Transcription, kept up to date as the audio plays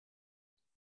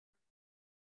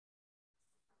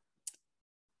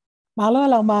Malo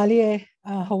la malie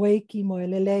Hawaii ki mo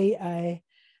lelei ai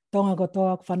tonga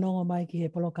kotoa whanonga mai ki he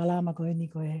polokalama ko ni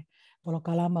ko he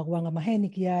polokalama wanga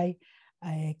maheni ki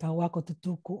ai ka wako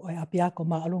tutuku o apiako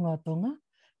maalunga o tonga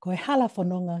ko he hala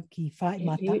whanonga ki whai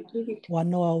mata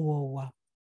wanoa uoua.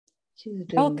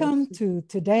 Welcome to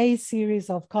today's series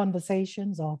of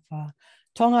conversations of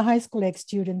Tonga High School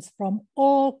ex-students from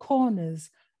all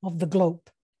corners of the globe.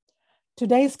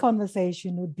 Today's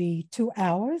conversation would be 2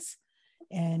 hours,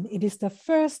 and it is the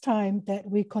first time that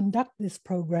we conduct this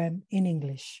program in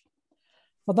English.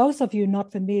 For those of you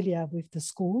not familiar with the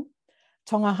school,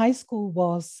 Tonga High School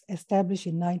was established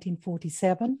in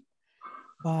 1947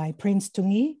 by Prince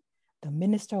Tungi, the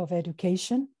Minister of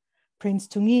Education. Prince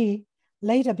Tungi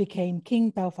later became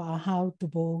King Taufa'ahau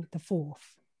Tubo IV.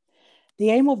 The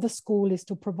aim of the school is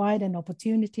to provide an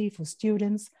opportunity for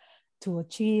students to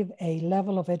achieve a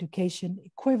level of education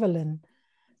equivalent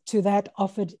to that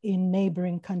offered in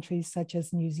neighboring countries such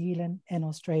as New Zealand and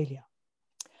Australia.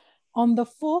 On the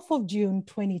 4th of June,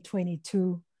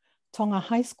 2022, Tonga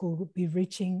High School will be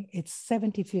reaching its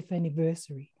 75th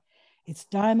anniversary, its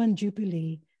Diamond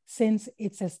Jubilee since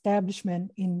its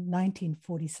establishment in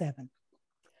 1947.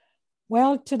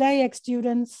 Well, today,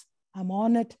 ex-students, I'm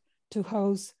honored to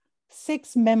host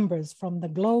 6 members from the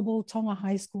global Tonga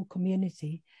High School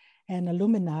community and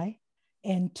alumni,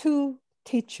 and 2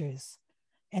 teachers.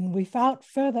 And without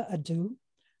further ado,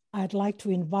 I'd like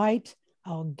to invite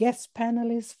our guest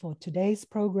panelists for today's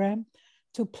program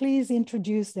to please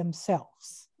introduce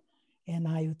themselves. And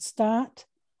I would start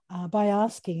by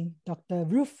asking Dr.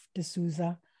 Ruth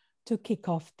DeSouza to kick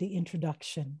off the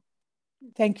introduction.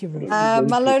 Thank you, Ruth.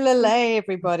 Malolele,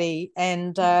 everybody.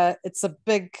 And it's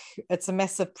a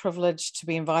massive privilege to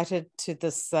be invited to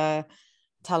this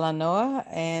Talanoa,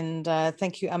 and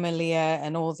thank you, Amelia,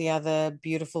 and all the other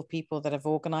beautiful people that have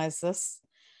organized this.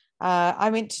 I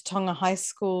went to Tonga High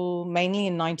School mainly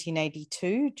in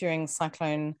 1982 during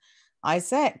Cyclone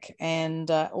Isaac, and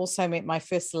also met my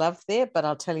first love there, but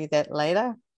I'll tell you that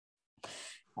later.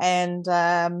 And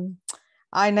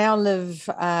I now live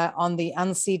on the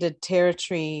unceded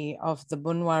territory of the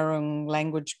Bunwarung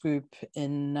language group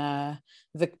in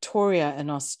Victoria in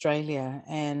Australia,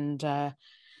 and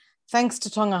thanks to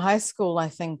Tonga High School, I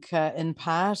think in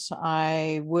part,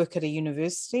 I work at a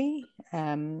university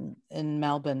in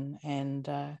Melbourne, and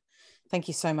thank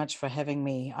you so much for having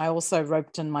me. I also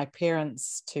roped in my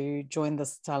parents to join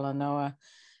this Talanoa,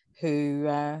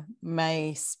 who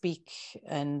may speak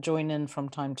and join in from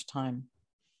time to time.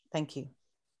 Thank you.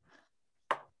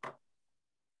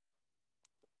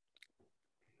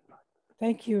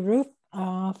 Thank you, Ruth,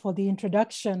 for the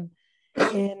introduction.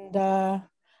 And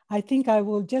I think I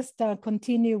will just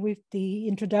continue with the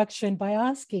introduction by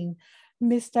asking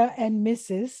Mr. and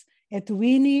Mrs.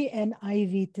 Edwin and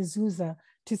Ivy DeSouza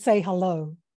to say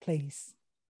hello, please.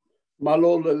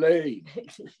 Malolele.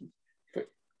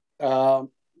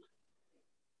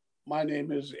 My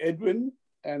name is Edwin,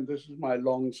 and this is my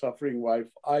long-suffering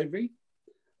wife, Ivy.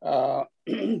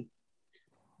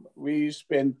 We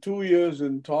spent 2 years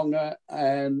in Tonga,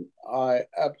 and I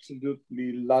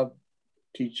absolutely loved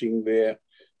teaching there,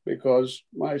 because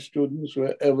my students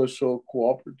were ever so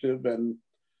cooperative and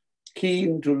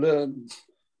keen to learn.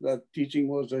 That teaching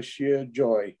was a sheer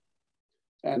joy.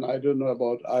 And I don't know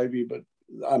about Ivy, but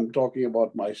I'm talking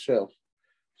about myself.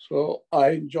 So I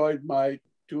enjoyed my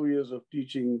 2 years of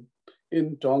teaching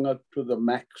in Tonga to the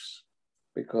max,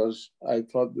 because I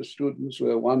thought the students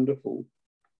were wonderful.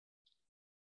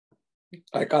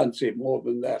 I can't say more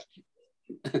than that.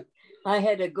 I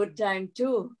had a good time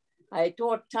too. I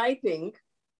taught typing,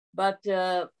 but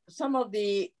some of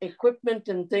the equipment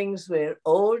and things were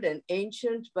old and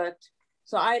ancient, but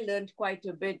so I learned quite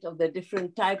a bit of the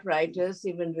different typewriters,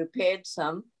 even repaired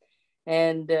some,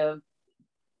 and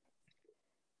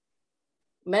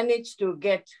managed to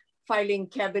get filing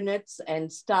cabinets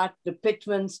and start the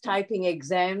Pitman's typing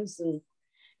exams,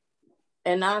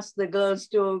 and ask the girls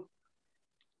to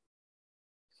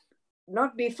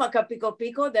not be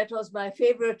whakapiko-piko, that was my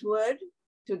favorite word,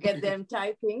 to get them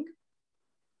typing.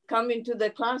 Come into the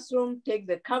classroom, take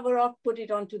the cover off, put it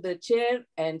onto the chair,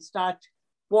 and start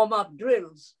warm-up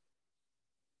drills.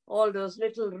 All those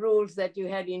little rules that you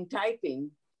had in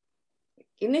typing.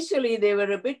 Initially, they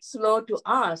were a bit slow to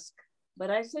ask,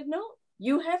 but I said, no,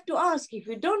 you have to ask. If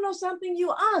you don't know something,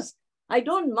 you ask. I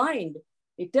don't mind.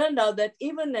 It turned out that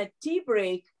even at tea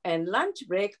break and lunch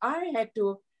break, I had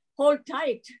to hold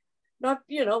tight, not,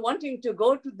 wanting to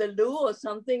go to the loo or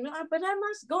something, but I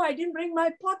must go. I didn't bring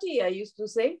my potty, I used to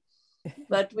say.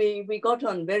 But we got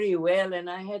on very well, and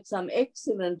I had some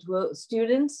excellent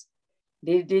students.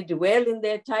 They did well in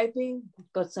their typing,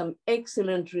 got some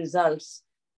excellent results.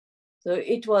 So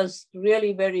it was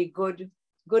really very good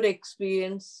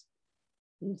experience.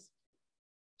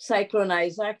 Cyclone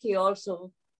Isaki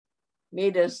also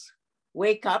made us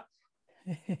wake up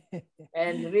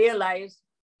and realize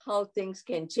how things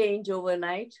can change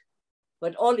overnight.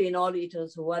 But all in all, it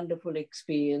was a wonderful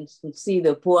experience to see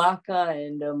the puaka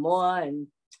and the moa and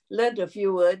learned a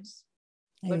few words,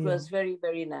 but it was very,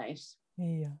 very nice.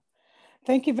 Yeah.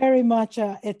 Thank you very much,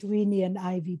 Edwin and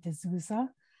Ivy DeSouza.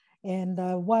 And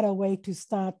what a way to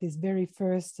start this very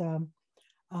first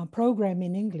program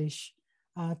in English,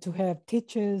 to have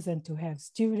teachers and to have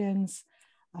students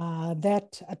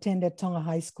that attended Tonga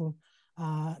High School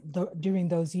during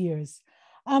those years.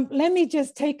 Let me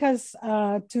just take us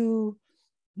to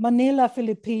Manila,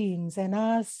 Philippines, and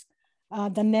ask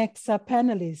the next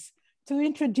panelist to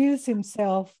introduce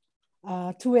himself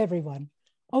to everyone.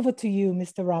 Over to you,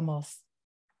 Mr. Ramos.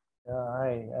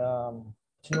 Hi,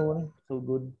 it's noon, so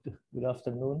good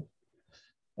afternoon,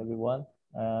 everyone.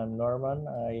 I'm Norman.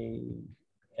 I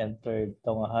entered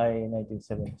Tonga High in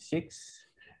 1976.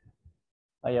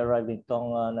 I arrived in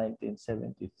Tonga in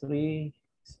 1973,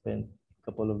 spent a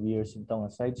couple of years in Tonga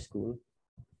Side School.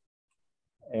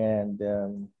 And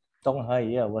Tonga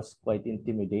High, was quite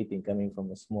intimidating coming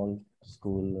from a small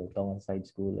school, Tonga Side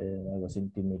School, and I was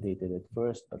intimidated at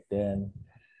first, but then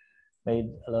made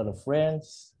a lot of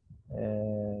friends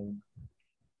and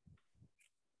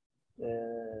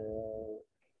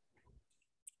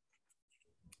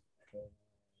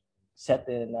sat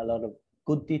in a lot of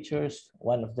good teachers.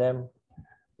 One of them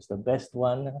was the best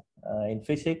one in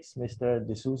physics, Mr.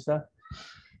 DeSouza.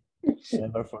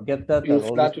 Never forget that. I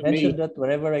always mention that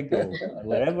wherever I go.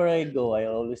 Wherever I go, I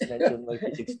always mention my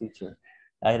physics teacher.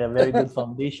 I had a very good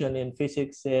foundation in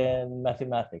physics and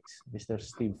mathematics, Mr.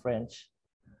 Steve French.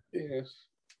 Yes.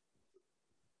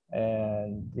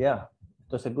 And yeah,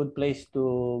 it was a good place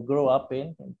to grow up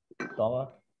in Tonga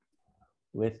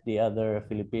with the other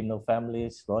Filipino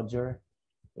families. Roger,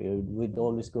 we'd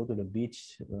always go to the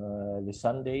beach every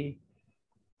Sunday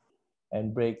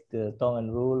and break the Tongan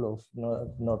rule of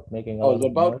not making a lot of noise. I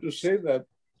was about to say that.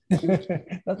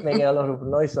 Not making a lot of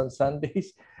noise on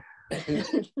Sundays.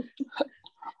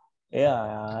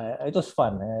 Yeah, it was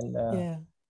fun, and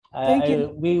Thank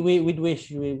you. we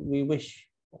wish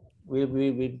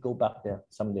we'd go back there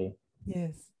someday.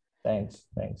 Yes. Thanks.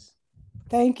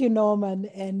 Thank you, Norman,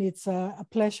 and it's a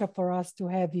pleasure for us to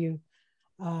have you.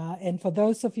 And for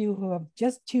those of you who have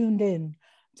just tuned in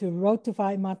to Road to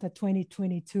Waimata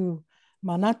 2022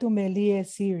 Manatu Melie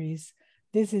series,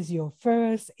 this is your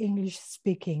first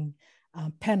English-speaking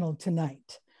panel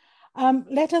tonight.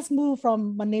 Let us move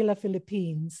from Manila,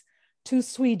 Philippines to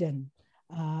Sweden.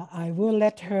 I will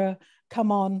let her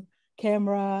come on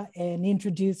camera and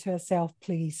introduce herself,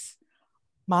 please.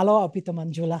 Malo apito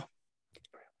Manjula.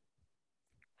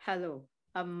 Hello,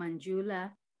 I'm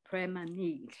Manjula Prema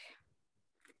Niit.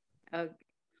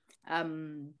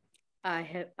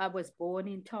 I was born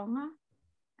in Tonga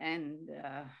and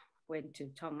went to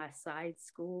Tonga Side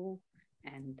School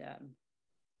and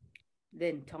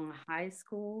then Tonga High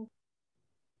School.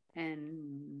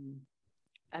 And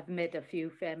I've met a few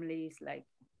families like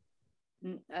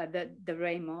the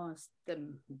Ramos,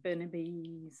 the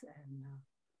Bernabes,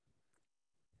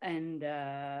 and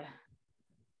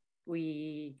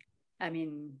we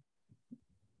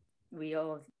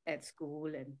all at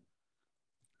school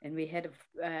and we had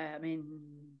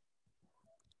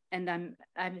and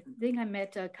I think I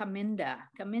met Kaminda.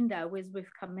 I was with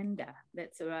Kaminda.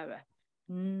 That's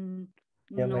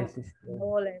Nolan's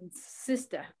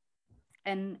sister.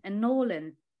 And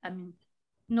Nolan,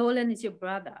 Nolan is your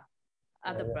brother,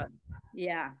 brother.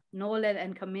 Yeah, Nolan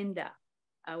and Kaminda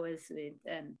I was with.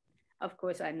 And of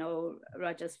course, I know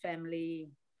Roger's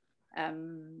family. I've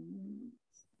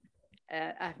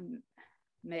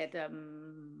met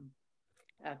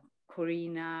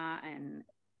Corina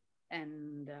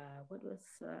and what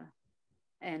was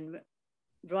and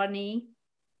Ronnie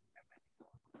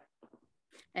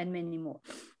and many more.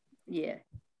 Yeah,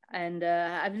 and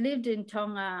I've lived in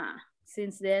Tonga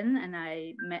since then, and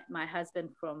I met my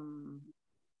husband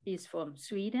he's from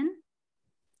Sweden,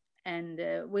 and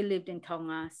we lived in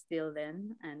Tonga still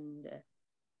then,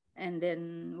 and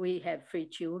then we have 3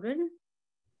 children.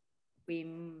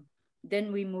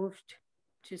 Then we moved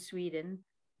to Sweden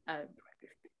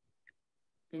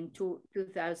in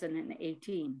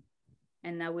 2018,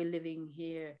 and now we're living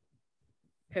here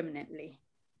permanently.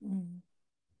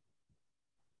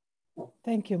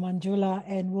 Thank you, Manjula,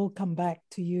 and we'll come back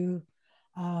to you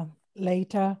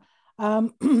later.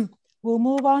 We'll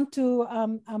move on to,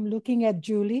 I'm looking at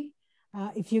Julie.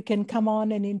 If you can come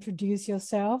on and introduce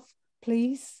yourself,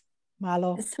 please.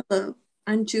 Malo. Yes, hello.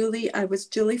 I'm Julie. I was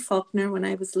Julie Faulkner when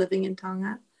I was living in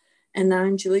Tonga, and now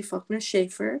I'm Julie Faulkner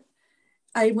Scheafer.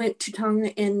 I went to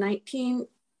Tonga in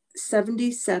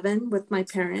 1977 with my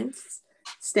parents,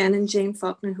 Stan and Jane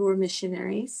Faulkner, who were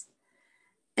missionaries.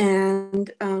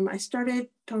 And I started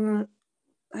Tonga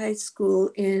High School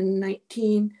in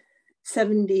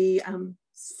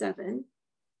 1977.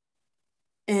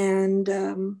 And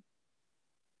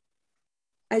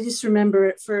I just remember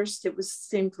at first it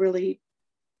seemed really,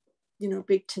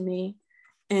 big to me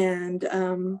and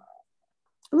a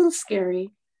little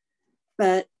scary,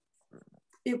 but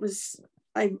it was,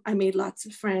 I made lots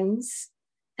of friends,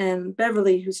 and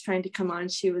Beverly, who's trying to come on,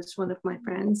 she was one of my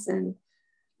friends. And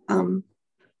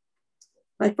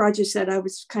like Roger said, I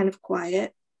was kind of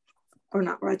quiet, or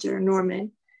not Roger,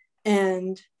 Norman.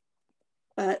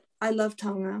 But I loved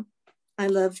Tonga. I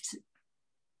loved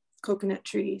coconut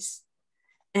trees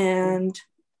and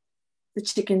the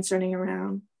chickens running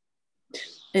around.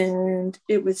 And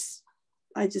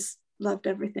I just loved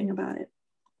everything about it.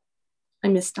 I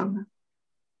miss Tonga.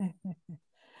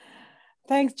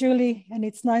 Thanks, Julie. And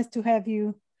it's nice to have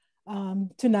you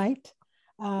tonight.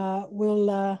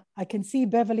 I can see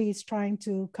Beverly is trying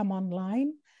to come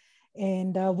online,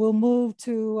 and we'll move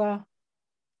to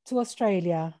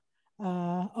Australia.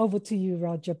 Over to you,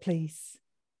 Roger, please.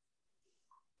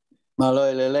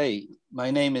 Malo Lele. My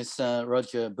name is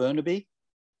Roger Bernabe,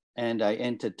 and I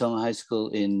entered Tonga High School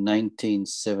in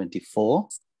 1974.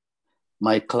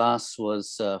 My class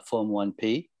was Form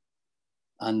 1P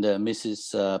under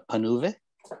Mrs. Panuve,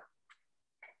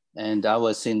 and I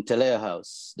was in Telea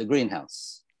House, the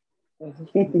greenhouse.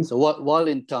 So while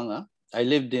in Tonga, I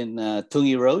lived in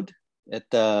Tungi Road at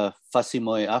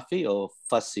Fasimoi Afi, or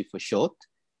Fasi for short.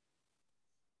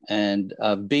 And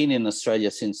I've been in Australia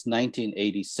since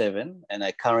 1987, and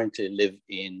I currently live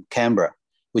in Canberra,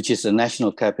 which is the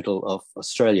national capital of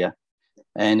Australia.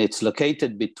 And it's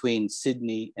located between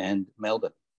Sydney and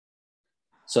Melbourne.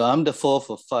 So I'm the fourth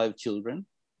of 5 children.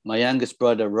 My youngest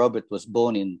brother, Robert, was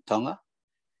born in Tonga.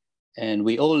 And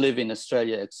we all live in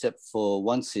Australia except for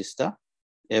one sister,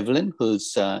 Evelyn,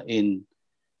 who's living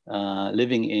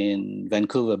in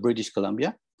Vancouver, British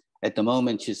Columbia. At the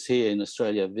moment, she's here in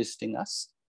Australia visiting us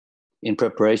in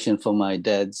preparation for my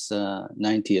dad's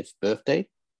 90th birthday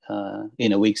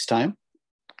in a week's time.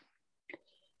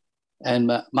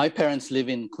 And my parents live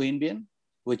in Queanbeyan,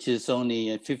 which is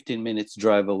only a 15 minutes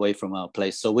drive away from our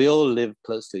place. So we all live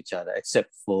close to each other,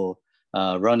 except for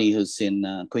Ronnie, who's in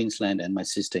Queensland, and my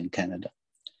sister in Canada.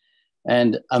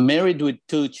 And I'm married with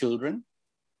 2 children.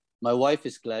 My wife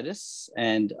is Gladys,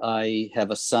 and I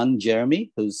have a son,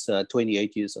 Jeremy, who's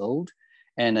 28 years old,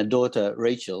 and a daughter,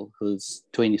 Rachel, who's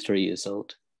 23 years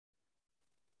old.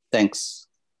 Thanks.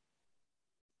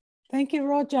 Thank you,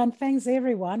 Roger, and thanks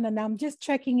everyone. And I'm just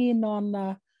checking in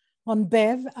on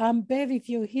Bev. Bev, if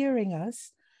you're hearing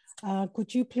us,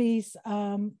 could you please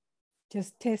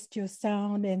just test your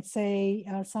sound and say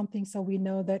something so we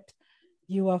know that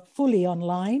you are fully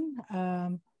online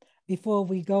before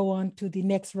we go on to the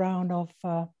next round of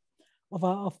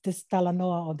this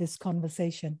Talanoa, or this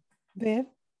conversation. Bev?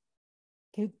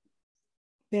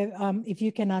 Bev, if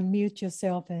you can unmute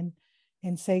yourself and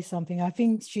say something. I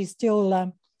think she's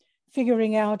still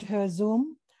figuring out her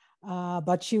Zoom,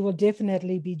 but she will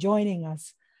definitely be joining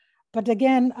us. But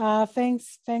again,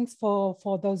 thanks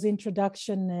for those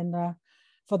introduction, and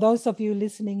for those of you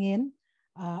listening in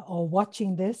or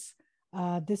watching this,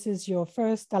 this is your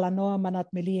first Talanoa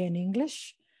Manatu Melie in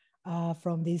English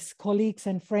from these colleagues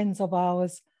and friends of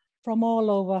ours from all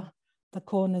over the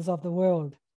corners of the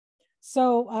world.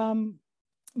 So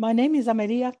my name is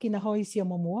Amelia Kinahoi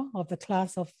Siamomua of the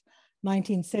class of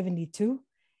 1972.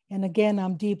 And again,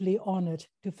 I'm deeply honored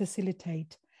to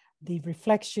facilitate the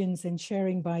reflections and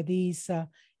sharing by these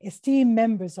esteemed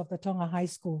members of the Tonga High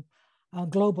School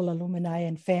global alumni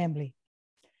and family.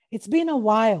 It's been a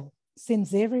while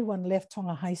since everyone left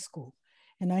Tonga High School.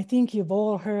 And I think you've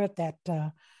all heard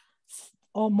that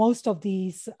most of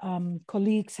these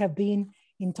colleagues have been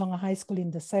in Tonga High School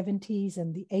in the 70s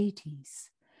and the 80s.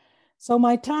 So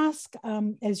my task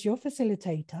as your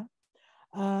facilitator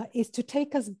is to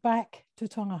take us back to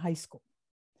Tonga High School.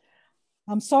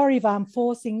 I'm sorry if I'm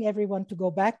forcing everyone to go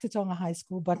back to Tonga High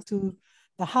School, but to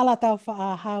the hala tau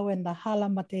whaahau and the hala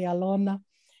mate alona,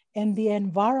 and the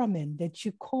environment that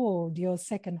you called your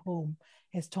second home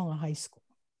as Tonga High School.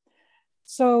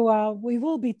 So we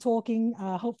will be talking,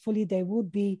 hopefully they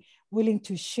would be willing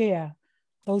to share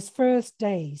those first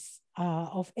days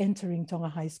of entering Tonga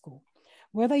High School.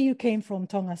 Whether you came from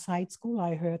Tonga Side School,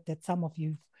 I heard that some of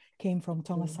you came from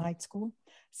Tonga Side School.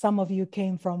 some of you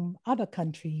came from other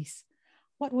countries.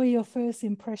 What were your first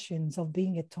impressions of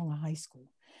being at Tonga High School?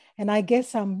 And I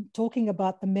guess I'm talking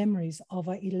about the memories of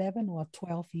an 11 or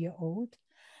 12-year-old,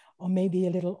 or maybe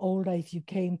a little older if you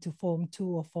came to Form 2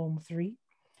 or Form 3.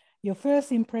 Your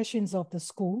first impressions of the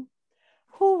school.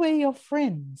 Who were your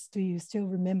friends? Do you still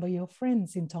remember your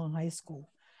friends in Tonga High School?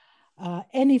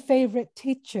 Any favorite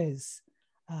teachers?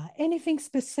 Anything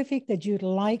specific that you'd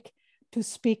like to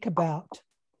speak about?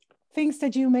 Things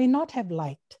that you may not have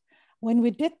liked. When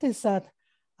we did this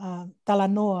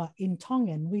Talanoa in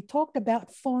Tongan, we talked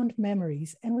about fond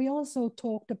memories, and we also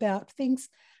talked about things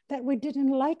that we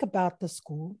didn't like about the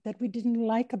school, that we didn't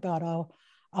like about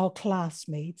our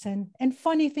classmates, and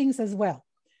funny things as well.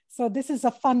 So this is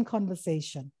a fun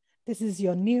conversation. This is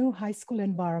your new high school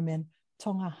environment,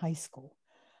 Tonga High School.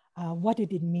 What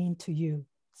did it mean to you?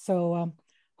 So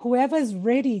whoever's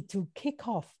ready to kick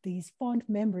off these fond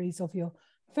memories of your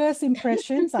first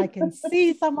impressions, I can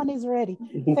see someone is ready.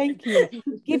 Thank you.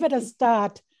 Give it a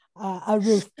start.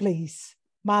 Ruth, please.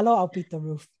 Malo, I'll beat the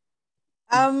Ruth.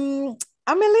 Amelia,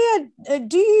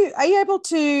 are you able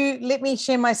to let me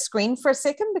share my screen for a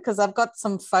second? Because I've got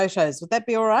some photos. Would that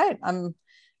be all right?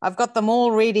 I've got them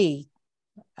all ready.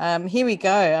 Here we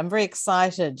go. I'm very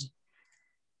excited.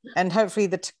 And hopefully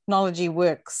the technology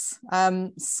works.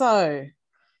 So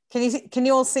can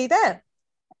you all see that?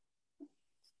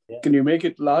 Can you make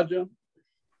it larger?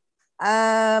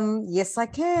 Yes, I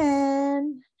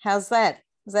can. How's that?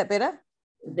 Is that better?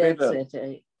 That's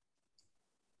it.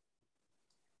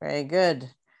 Very good.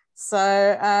 So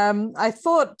I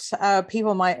thought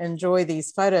people might enjoy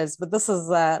these photos, but this is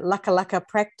Laka Laka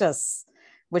practice,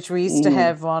 which we used to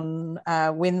have on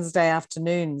Wednesday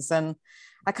afternoons. And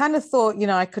I kind of thought, you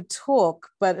know, I could talk,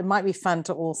 but it might be fun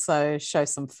to also show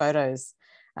some photos.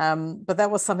 But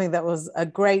that was something that was a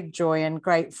great joy and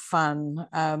great fun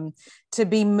to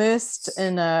be immersed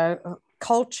in a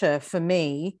culture for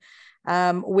me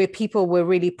where people were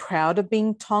really proud of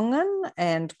being Tongan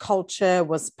and culture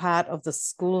was part of the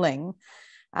schooling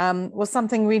was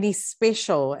something really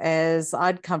special, as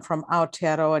I'd come from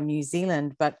Aotearoa, New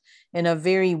Zealand, but in a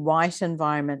very white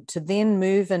environment, to then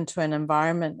move into an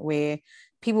environment where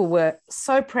people were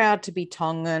so proud to be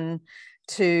Tongan,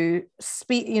 to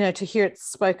speak, you know, to hear it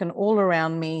spoken all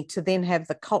around me, to then have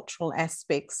the cultural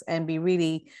aspects and be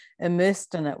really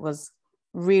immersed in it was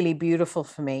really beautiful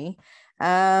for me.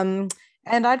 And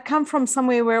I'd come from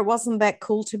somewhere where it wasn't that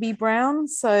cool to be brown.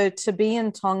 So to be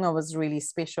in Tonga was really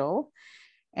special.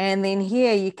 And then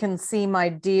here you can see my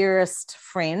dearest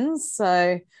friends.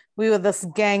 So we were this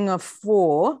gang of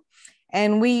 4.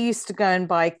 And we used to go and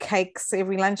buy cakes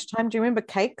every lunchtime. Do you remember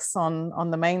cakes on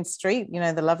the main street? You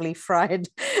know, the lovely fried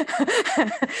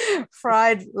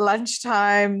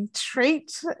lunchtime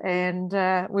treat. And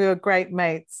we were great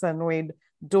mates, and we'd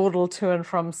dawdle to and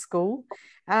from school.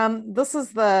 This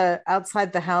is the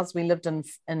outside the house we lived in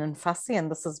Fasi,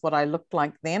 and this is what I looked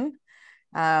like then.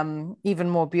 Even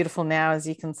more beautiful now, as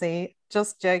you can see.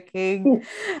 Just joking.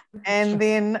 And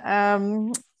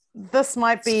then this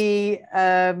might be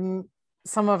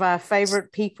some of our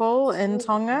favorite people in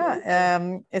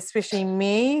Tonga, especially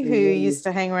me, who used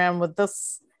to hang around with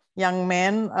this young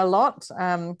man a lot.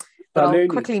 But I'll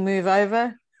quickly move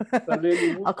over.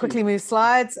 I'll quickly move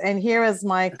slides. And here is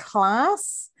my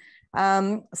class.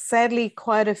 Sadly,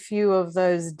 quite a few of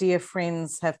those dear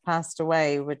friends have passed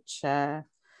away, which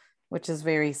is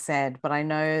very sad. But I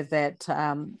know that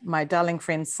my darling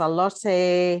friend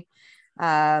Salote,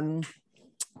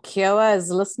 Kioa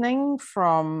is listening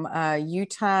from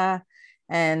Utah,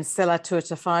 and Sela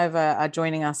Tuatafaiva are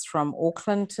joining us from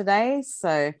Auckland today.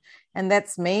 So, and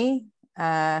that's me.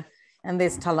 And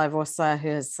there's Talavosa, who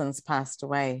has since passed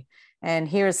away. And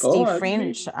here is Steve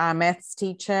French, our maths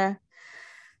teacher.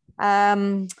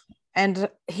 And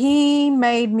he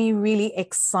made me really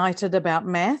excited about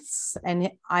maths.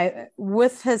 And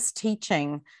with his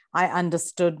teaching, I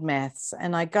understood maths.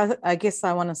 And I guess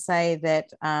I want to say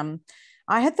that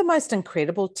I had the most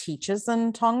incredible teachers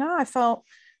in Tonga. I felt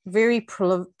very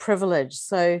privileged.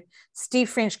 So Steve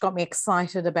French got me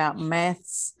excited about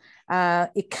maths.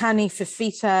 Ikani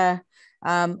Fifita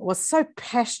was so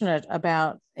passionate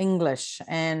about English.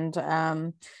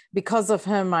 And because of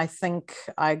him, I think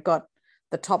I got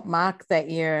the top mark that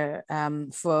year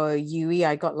for UE.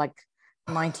 I got like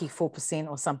 94%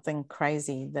 or something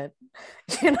crazy that,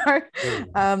 you know.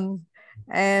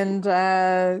 And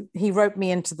he wrote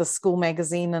me into the school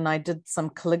magazine, and I did some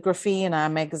calligraphy in our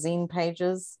magazine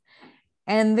pages.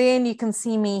 And then you can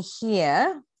see me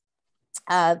here.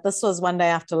 This was one day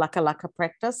after Laka Laka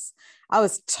practice. I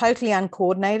was totally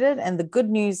uncoordinated, and the good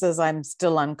news is I'm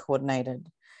still uncoordinated.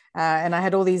 And I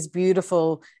had all these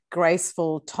beautiful,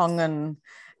 graceful Tongan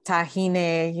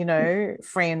tahine, you know,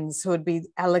 friends who would be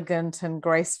elegant and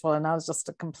graceful. And I was just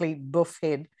a complete buff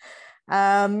head.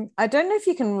 I don't know if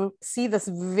you can see this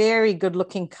very good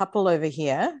looking couple over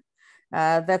here.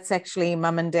 That's actually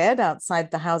mum and dad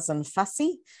outside the house in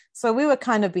Fussie. So we were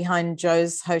kind of behind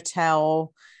Joe's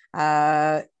hotel,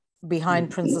 behind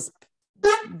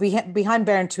behind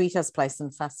Baron Tuita's place in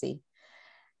Fussie.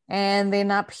 And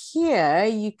then up here,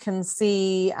 you can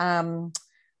see,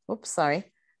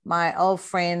 my old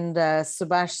friend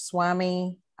Subhash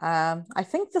Swami. I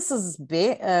think this is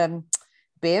Bev,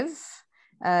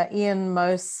 Ian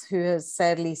Mose, who has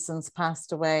sadly since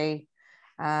passed away,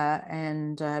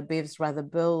 and Bev's brother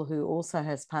Bill, who also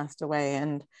has passed away.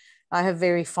 And I have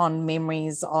very fond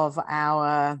memories of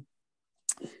our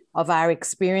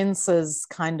experiences,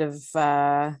 kind of,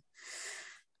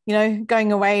 you know,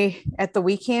 going away at the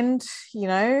weekend, you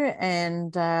know,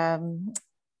 and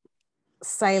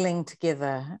sailing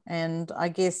together. And I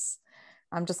guess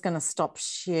I'm just going to stop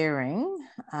sharing.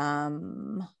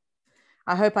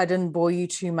 I hope I didn't bore you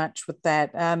too much with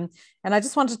that. And I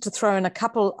just wanted to throw in a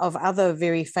couple of other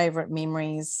very favorite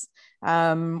memories,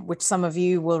 which some of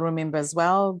you will remember as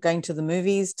well, going to the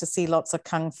movies to see lots of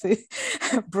Kung Fu,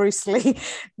 Bruce Lee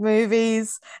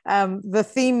movies, the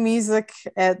theme music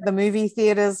at the movie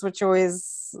theaters, which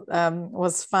always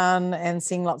was fun, and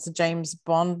seeing lots of James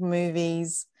Bond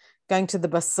movies, going to the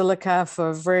Basilica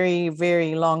for a very,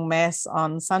 very long mass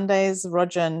on Sundays.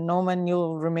 Roger and Norman,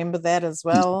 you'll remember that as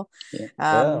well.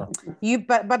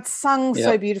 But sung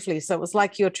so beautifully. So it was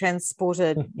like you're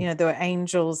transported, you know, there were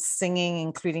angels singing,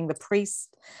 including the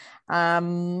priest.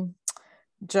 Joe's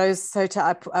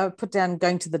hotel, I put down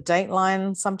going to the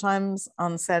Dateline sometimes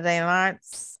on Saturday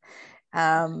nights.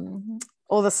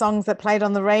 All the songs that played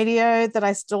on the radio that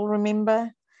I still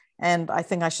remember. And I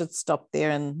think I should stop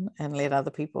there and let other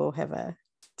people have a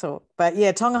talk. But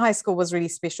yeah, Tonga High School was really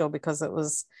special because it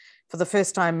was, for the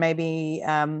first time, maybe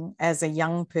as a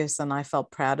young person, I felt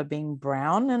proud of being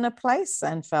brown in a place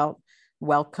and felt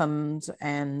welcomed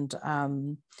and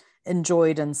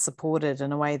enjoyed and supported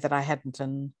in a way that I hadn't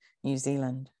in New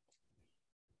Zealand.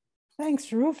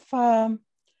 Thanks, Ruth.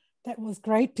 That was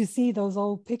great to see those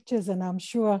old pictures. And I'm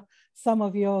sure some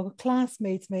of your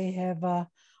classmates may have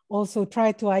also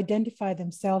try to identify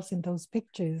themselves in those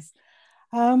pictures.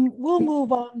 We'll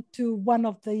move on to one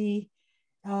of the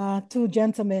two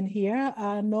gentlemen here,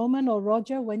 Norman or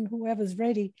Roger, when whoever's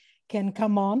ready can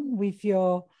come on with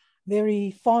your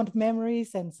very fond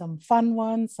memories and some fun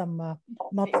ones, some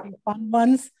not so fun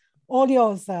ones. All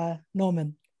yours,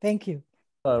 Norman. Thank you.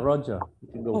 Roger,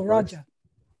 you can go first. Roger.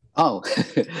 Oh,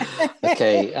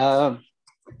 okay.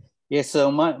 Yeah, so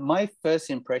my first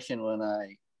impression when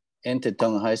I entered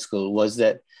Tonga High School was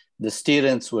that the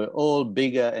students were all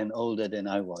bigger and older than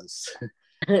I was.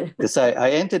 Because I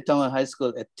entered Tonga High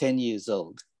School at 10 years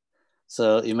old.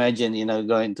 So imagine, you know,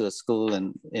 going to a school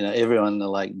and, you know, everyone are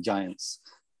like giants.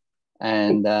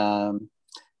 And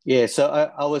yeah, so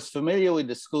I was familiar with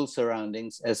the school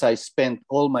surroundings as I spent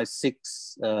all my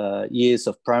 6 years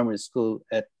of primary school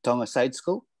at Tonga Side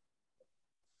School.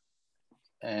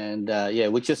 And yeah,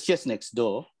 which was just next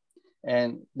door.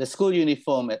 And the school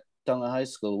uniform at Tonga High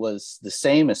School was the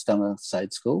same as Tonga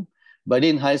Side School, but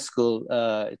in high school,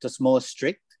 it was more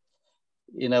strict.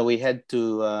 You know, we had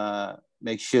to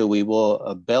make sure we wore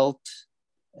a belt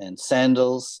and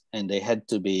sandals, and they had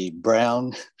to be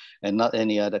brown and not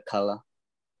any other color.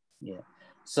 Yeah.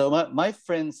 So my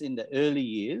friends in the early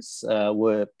years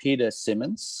were Peter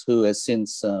Simmons, who has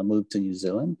since moved to New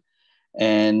Zealand,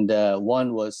 and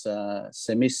one was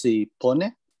Semisi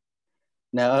Pone.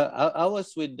 Now, I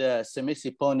was with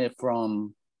Semisi Pone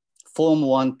from Form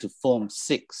 1 to Form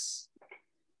 6.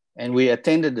 And we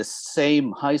attended the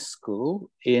same high school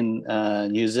in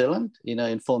New Zealand, you know,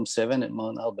 in Form 7 at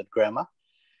Mount Albert Grammar.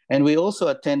 And we also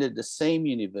attended the same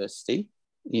university,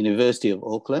 University of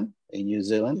Auckland in New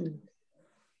Zealand.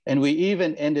 And we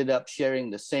even ended up sharing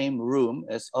the same room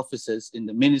as officers in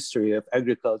the Ministry of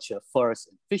Agriculture, Forests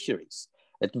and Fisheries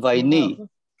at Vaini,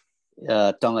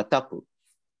 Tongatapu.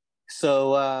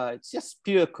 So it's just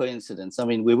pure coincidence. I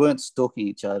mean, we weren't stalking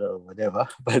each other or whatever,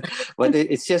 but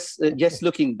it's just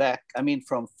looking back. I mean,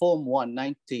 from Form 1,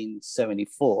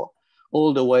 1974,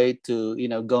 all the way to, you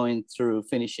know, going through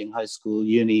finishing high school,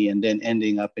 uni, and then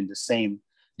ending up in the same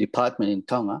department in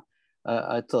Tonga.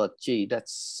 I thought, gee,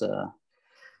 that's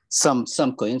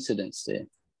some coincidence there.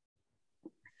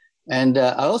 And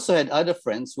I also had other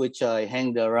friends which I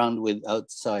hanged around with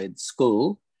outside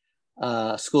school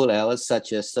hours,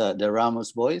 such as the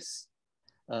Ramos boys,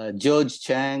 George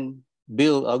Chang,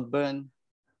 Bill Ogburn,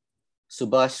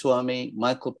 Subhash Swami,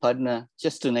 Michael Padna,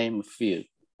 just to name a few.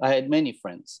 I had many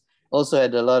friends. Also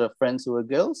had a lot of friends who were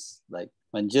girls, like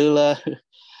Manjula.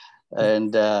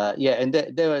 And and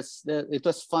it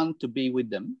was fun to be with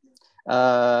them.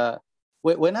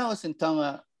 When I was in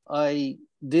Tonga, I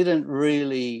didn't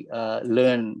really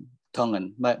learn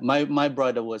Tongan. My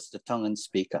brother was the Tongan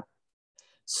speaker.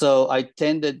 So I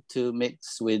tended to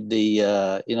mix with the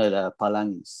the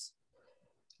Palangis,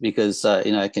 because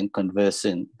I can converse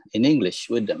in English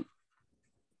with them.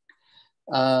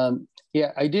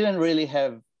 I didn't really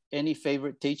have any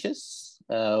favorite teachers.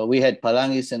 We had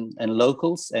Palangis and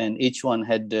locals, and each one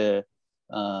had their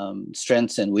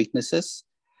strengths and weaknesses.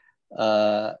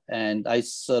 And I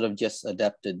sort of just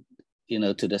adapted,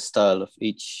 to the style of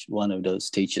each one of those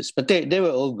teachers. But they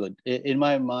were all good. In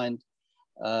my mind,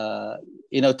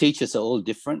 teachers are all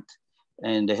different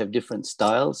and they have different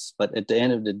styles. But at the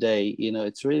end of the day,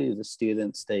 it's really the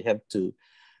students, they have to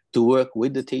work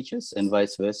with the teachers and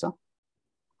vice versa.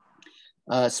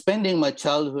 Spending my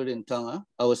childhood in Tonga,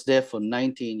 I was there for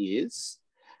 19 years.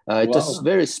 It was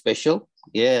very special.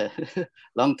 Yeah,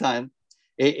 long time.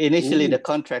 Initially, the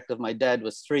contract of my dad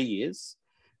was 3 years,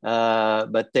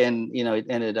 but then, it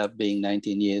ended up being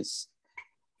 19 years.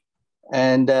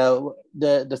 And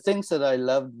the things that I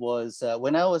loved was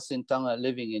when I was in Tonga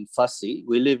living in Fasi,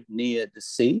 we lived near the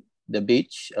sea, the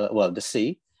beach, the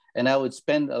sea. And I would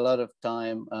spend a lot of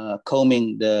time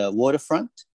combing the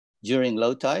waterfront during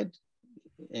low tide,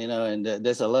 and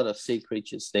there's a lot of sea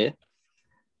creatures there.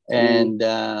 And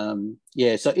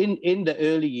so in the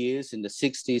early years, in the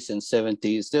 60s and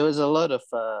 70s, there was a lot of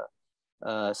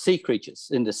sea creatures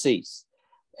in the seas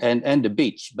and the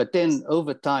beach. But then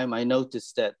over time, I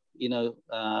noticed that,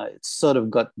 it sort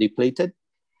of got depleted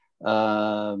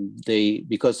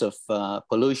because of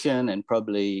pollution and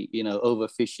probably,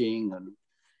 overfishing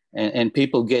and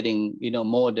people getting,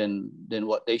 more than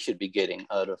what they should be getting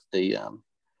out of the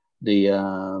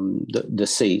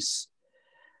seas.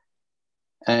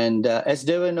 And as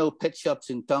there were no pet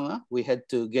shops in Tonga, we had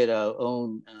to get our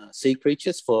own sea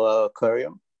creatures for our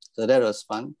aquarium. So that was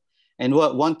fun. And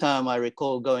one time I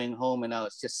recall going home and I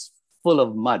was just full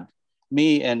of mud.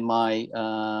 Me and my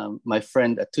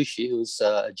friend Atushi, who's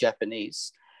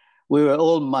Japanese, we were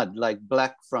all mud, like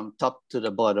black from top to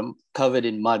the bottom, covered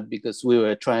in mud, because we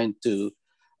were trying to,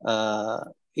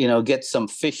 get some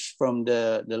fish from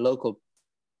the local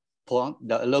pond,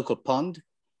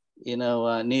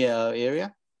 near our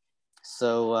area.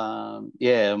 So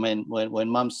when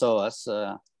Mom saw us,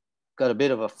 got a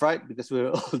bit of a fright because we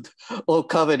were all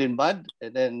covered in mud.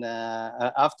 And then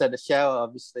after the shower,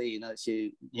 obviously,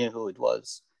 she knew who it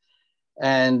was.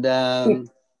 And so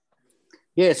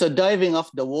diving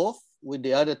off the wharf with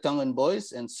the other Tongan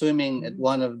boys and swimming at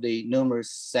one of the numerous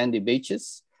sandy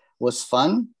beaches was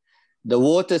fun. The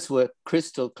waters were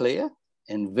crystal clear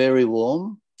and very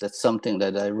warm. That's something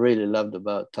that I really loved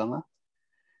about Tonga.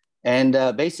 And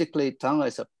basically, Tonga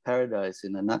is a paradise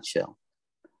in a nutshell.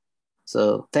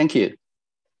 So thank you.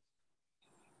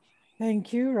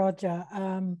 Thank you, Roger.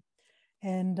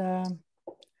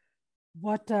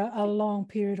 What a long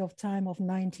period of time of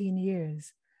 19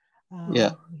 years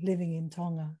living in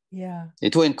Tonga. Yeah.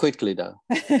 It went quickly, though.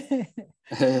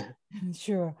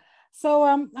 Sure. So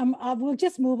I will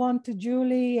just move on to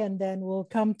Julie, and then we'll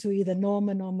come to either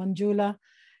Norman or Manjula.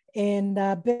 And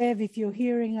Bev, if you're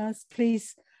hearing us,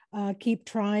 please keep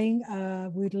trying.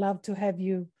 We'd love to have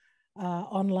you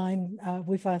online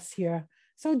with us here.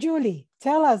 So Julie,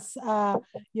 tell us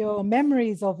your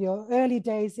memories of your early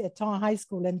days at Tonga High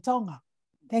School in Tonga.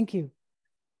 Thank you.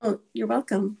 Oh, you're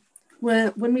welcome.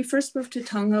 When we first moved to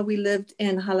Tonga, we lived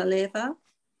in Halaleva.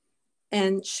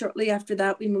 And shortly after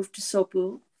that, we moved to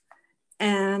Sopu.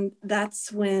 And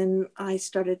that's when I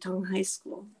started Tonga High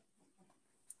School.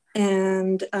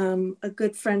 And a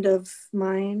good friend of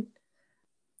mine,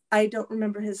 I don't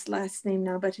remember his last name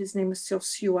now, but his name was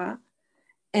Siosua.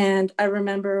 And I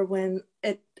remember when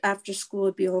after school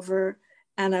would be over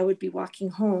and I would be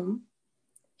walking home,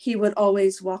 he would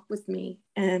always walk with me.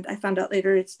 And I found out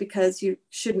later it's because you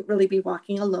shouldn't really be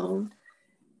walking alone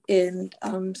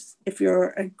if you're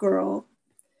a girl.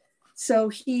 So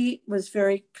he was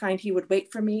very kind. He would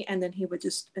wait for me and then he would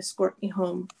just escort me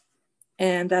home.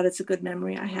 And that is a good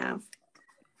memory I have.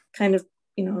 Kind of,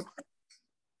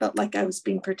 felt like I was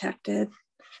being protected.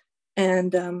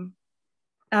 And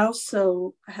I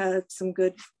also had some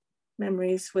good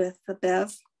memories with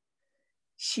Bev.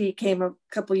 She came a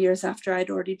couple years after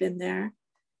I'd already been there.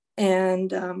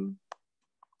 And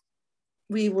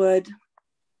we would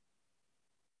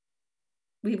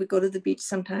go to the beach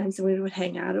sometimes and we would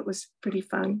hang out. It was pretty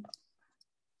fun.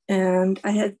 And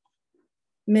I had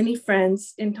many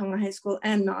friends in Tonga High School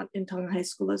and not in Tonga High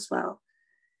School as well.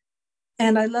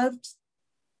 And I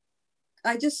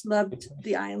just loved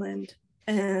the island.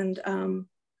 And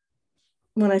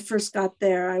when I first got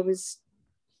there, I was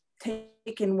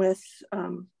taken with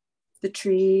the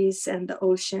trees and the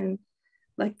ocean,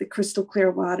 like the crystal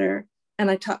clear water. And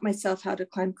I taught myself how to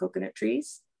climb coconut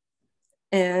trees.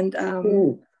 And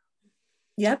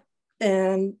yep.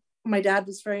 And my dad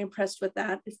was very impressed with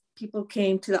that. If people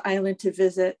came to the island to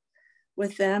visit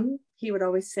with them, he would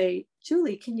always say,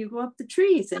 Julie, can you go up the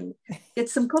trees and get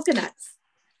some coconuts?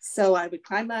 So I would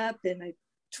climb up and I'd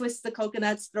twist the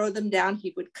coconuts, throw them down.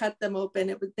 He would cut them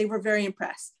open. They were very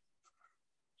impressed.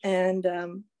 And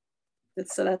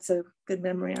so that's a good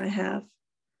memory I have.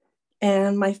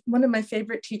 And one of my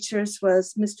favorite teachers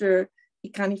was Mr.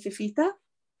 Ikani Fifita.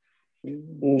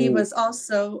 He was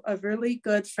also a really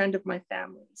good friend of my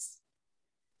family's.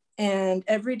 And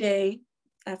every day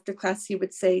after class, he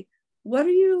would say, what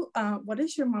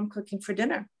is your mom cooking for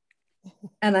dinner?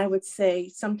 And I would say,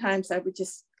 sometimes I would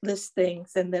just list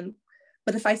things.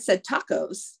 But if I said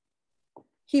tacos,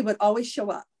 he would always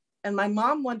show up. And my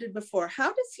mom wondered before, how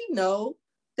does he know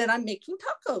that I'm making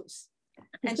tacos?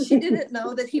 And she didn't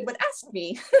know that he would ask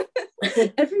me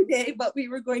every day what we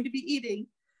were going to be eating.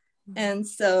 And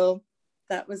so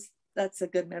that's a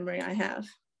good memory I have.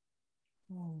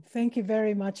 Oh, thank you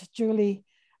very much, Julie,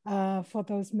 for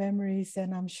those memories.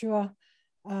 And I'm sure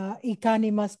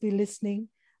Ikani must be listening.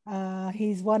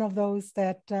 He's one of those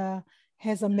that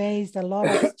has amazed a lot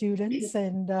of students.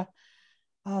 And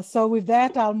so with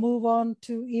that, I'll move on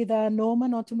to either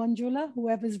Norman or to Manjula,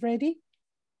 whoever's ready.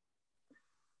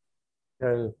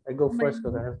 I go first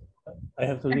because I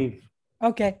have to leave.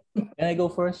 Okay. Can I go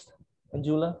first,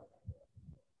 Manjula?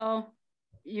 Oh,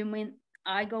 you mean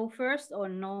I go first or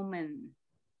Norman?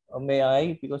 May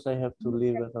I? Because I have to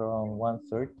leave at around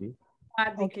 1:30.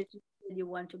 Because you said you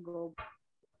want to go.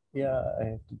 Yeah, I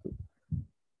have to go.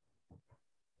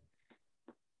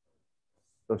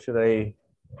 So should I?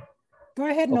 Go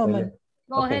ahead, Norman.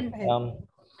 Go okay. ahead.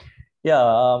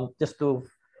 Just to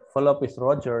follow up with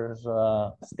Roger's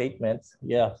statements.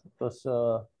 Yeah, it was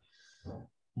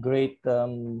great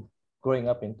growing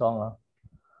up in Tonga.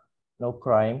 No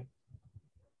crime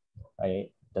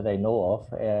that I know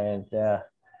of, and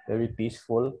very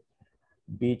peaceful.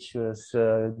 Beach was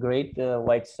great,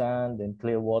 white sand and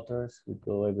clear waters. We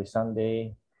go every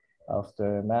Sunday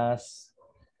after mass,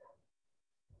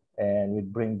 and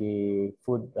we'd bring the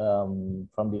food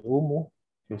from the umu.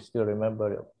 You still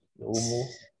remember the umu?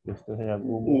 You still have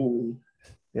umu?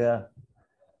 Yeah.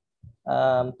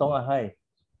 Tonga High.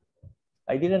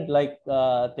 I didn't like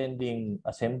attending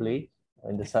assembly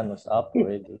when the sun was up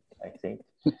already, I think.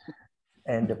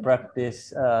 And the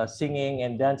practice, singing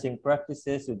and dancing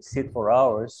practices, would sit for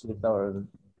hours with our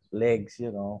legs,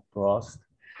 crossed.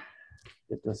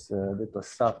 It was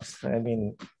sucks. I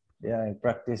mean, yeah, I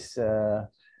practice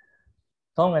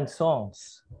Tongan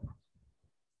songs.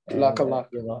 Laka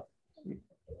laka.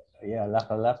 Yeah,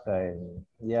 laka laka, and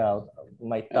yeah,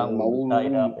 my tongue was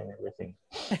tied up and everything.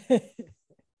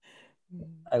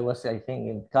 I was, I think,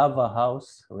 in Kava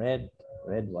House, red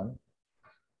one.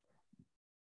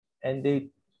 And they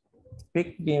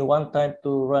picked me one time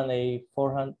to run a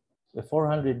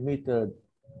 400-meter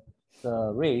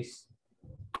race.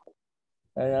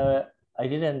 I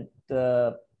didn't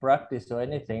practice or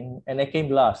anything, and I came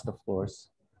last, of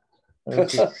course. It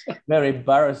was very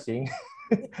embarrassing.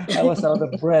 I was out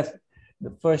of breath. The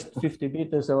first 50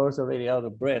 meters, I was already out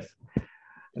of breath.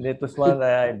 And it was one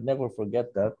I'd never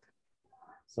forget that.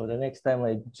 So the next time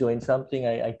I join something,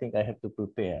 I think I have to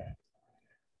prepare.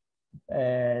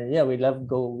 And yeah, we love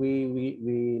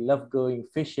going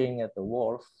fishing at the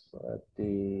wharf at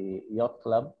the yacht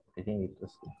club. I think it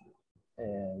was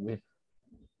with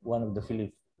one of the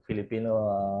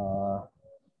Filipino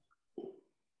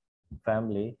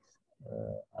family,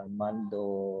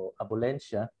 Armando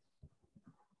Abulencia,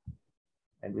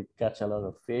 and we'd catch a lot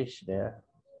of fish there.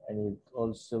 And we'd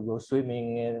also go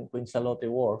swimming in Quinsalote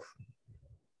Wharf.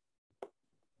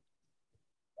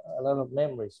 A lot of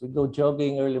memories. We go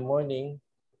jogging early morning,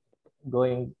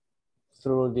 going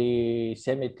through the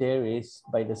cemeteries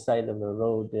by the side of the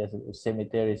road. There's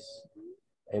cemeteries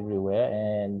everywhere,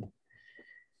 and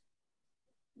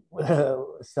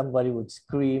somebody would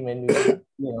scream, and we,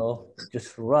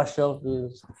 just rush off,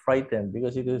 frightened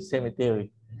because it was a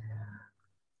cemetery.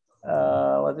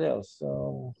 What else?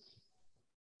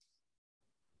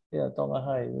 Yeah, Tonga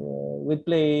High. We'd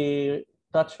play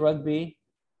touch rugby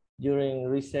during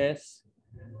recess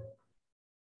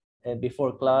and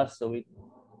before class, so we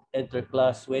enter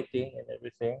class sweating and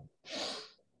everything.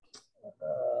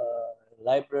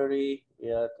 library.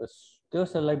 Yeah, there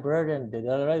was a librarian. The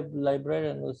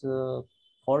librarian was a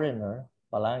foreigner,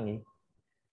 Palangi.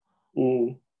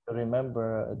 I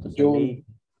remember it was a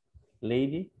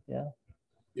lady. Yeah.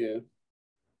 Yeah.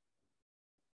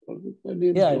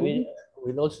 Yeah, we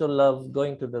also love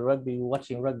going to the rugby,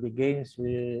 watching rugby games.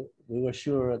 We were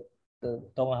sure the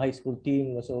Tonga High School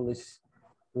team would always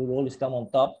come on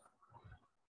top.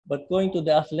 But going to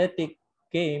the athletic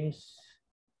games,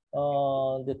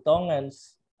 the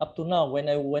Tongans up to now,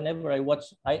 whenever I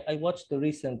watch the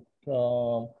recent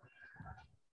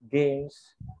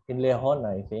games in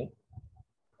Leona, I think,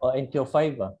 or in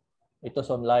Teofaiva. It was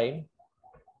online,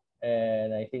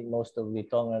 and I think most of the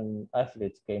Tongan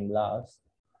athletes came last.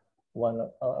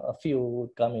 A few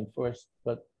would come in first,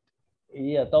 but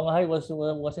yeah, Tonga High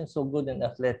wasn't so good in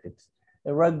athletics.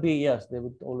 In rugby, yes, they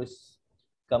would always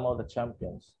come out the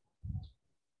champions.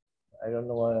 I don't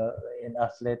know, in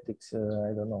athletics,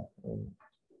 I don't know.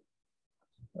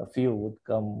 A few would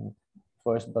come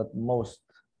first, but most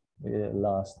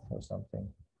last or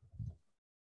something.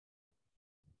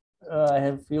 I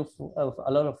have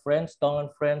a lot of friends, Tongan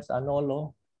friends,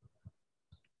 Anolo.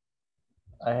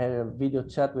 I had a video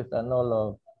chat with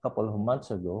Anolo a couple of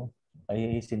months ago.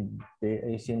 He's in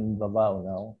Babao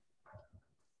now.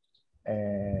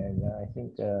 And I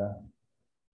think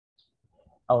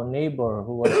our neighbor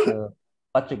who was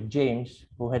Patrick James,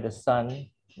 who had a son,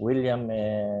 William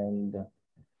and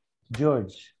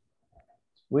George.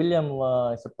 William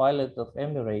is a pilot of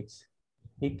Emirates.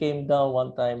 He came down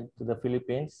one time to the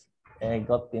Philippines and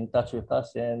got in touch with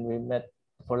us, and we met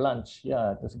for lunch.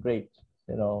 Yeah, it was great,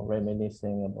 you know,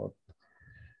 reminiscing about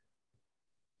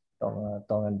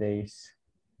Tongan days.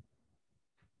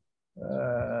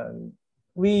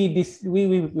 We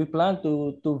plan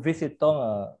to visit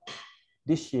Tonga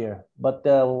this year, but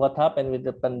what happened with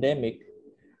the pandemic,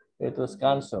 it was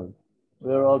canceled.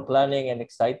 We were all planning and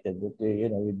excited that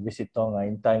we'd visit Tonga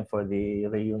in time for the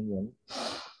reunion.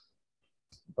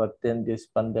 But then this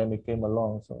pandemic came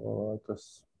along, so it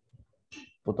was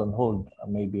put on hold.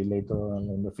 Maybe later on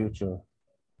in the future,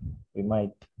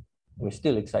 we're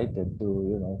still excited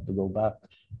to go back.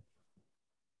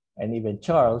 And even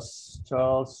Charles,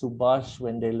 Subash,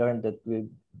 when they learned that we'd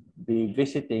be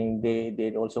visiting,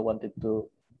 they also wanted to,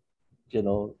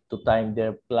 to time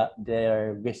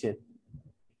their visit.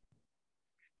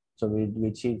 So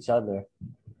we'd see each other.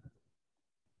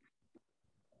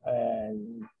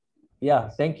 And yeah,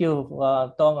 thank you,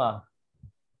 Tonga,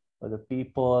 for the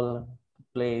people, the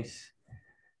place.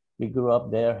 We grew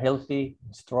up there, healthy,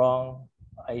 strong.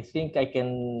 I think I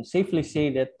can safely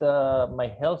say that my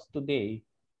health today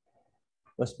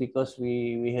was because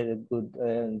we had a good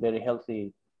and very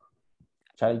healthy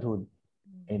childhood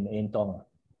in Tonga.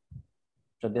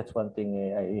 So that's one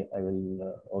thing I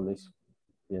will always,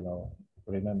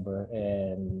 remember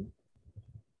and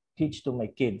teach to my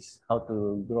kids how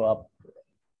to grow up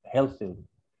healthy.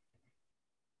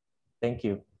 Thank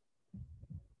you.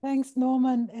 Thanks,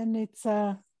 Norman. And it's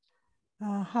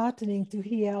heartening to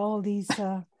hear all these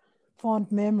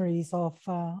fond memories of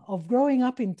growing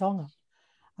up in Tonga.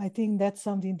 I think that's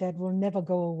something that will never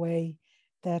go away,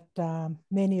 that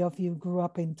many of you grew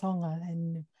up in Tonga,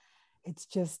 and it's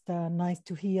just nice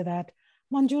to hear that.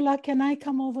 Manjula, can I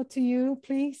come over to you,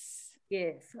 please?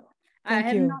 Yes. Thank I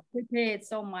have you. not prepared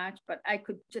so much, but I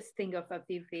could just think of a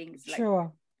few things, like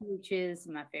Sure. teachers,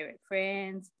 my favorite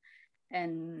friends,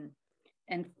 and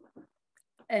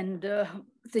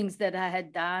things that I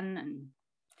had done.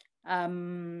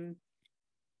 And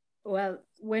well,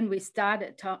 when I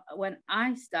started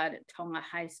Tonga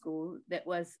High School, that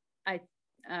was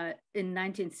in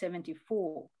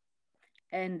 1974,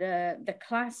 and the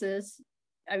classes,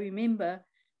 I remember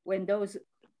when those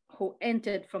who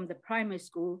entered from the primary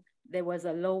school, there was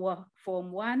a lower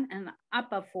Form 1 and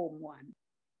upper Form 1.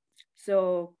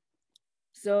 So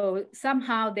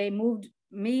somehow they moved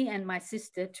me and my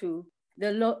sister to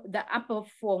the upper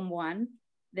Form 1,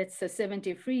 that's a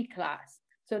 73 class.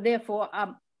 So therefore,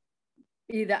 I'm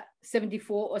either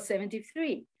 74 or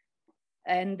 73.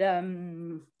 And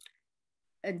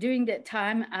during that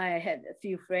time, I had a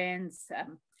few friends.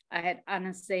 I had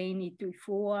Anaseini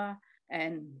Tuifua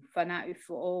and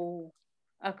Fana'ifo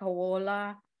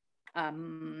Akawola,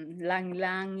 Langi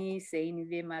Langi, Seini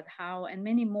Vimadhao, and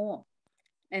many more.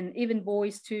 And even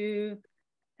boys too.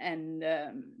 And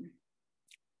I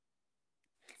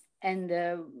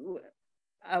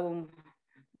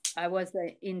was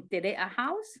in Terea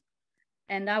House,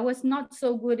 and I was not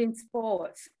so good in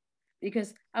sports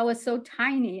because I was so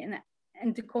tiny, and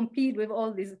to compete with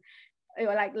all these,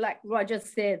 like Roger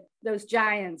said, those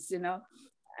giants,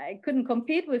 I couldn't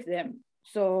compete with them.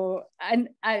 So, and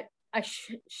I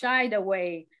shied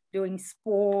away doing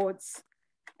sports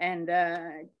and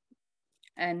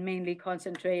mainly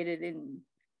concentrated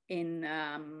in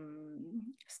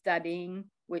studying,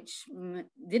 which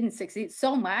didn't succeed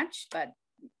so much, but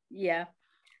yeah.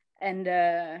 And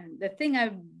the thing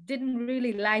I didn't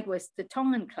really like was the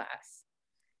Tongan class.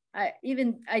 I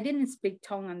didn't speak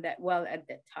Tongan that well at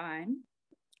that time.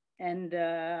 And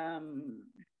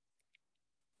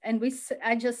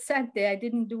I just sat there, I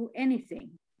didn't do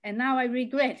anything. And now I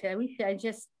regret, I wish I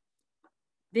just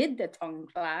did the Tongan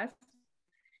class.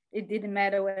 It didn't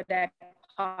matter whether I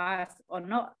passed or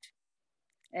not.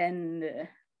 And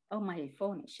oh, my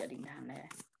phone is shutting down there.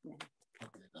 Yeah.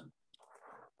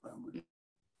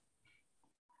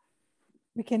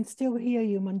 We can still hear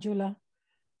you, Manjula.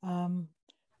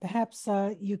 Perhaps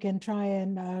you can try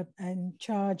and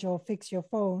charge or fix your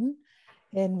phone,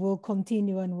 and we'll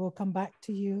continue and we'll come back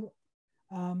to you.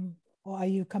 Or are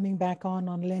you coming back on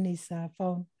Lenny's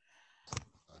phone?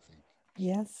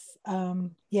 Yes.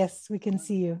 Yes, we can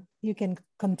see you. You can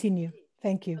continue.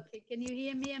 Thank you. Okay, can you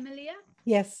hear me, Amelia?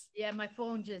 Yes. Yeah, my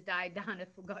phone just died down. I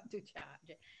forgot to charge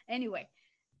it. Anyway,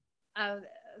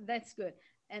 that's good.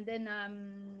 And then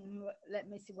let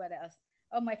me see what else.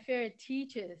 Oh, my favorite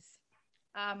teachers.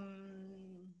 I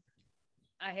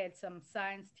had some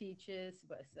science teachers,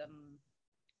 but some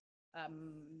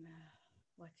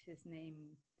what's his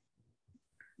name?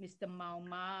 Mr.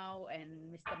 Mau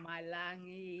and Mr.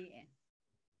 Mailangi,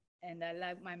 and I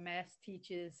like my math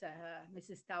teachers,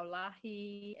 Mrs.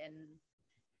 Taulahi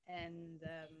and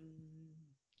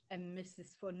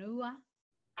Mrs. Fonua,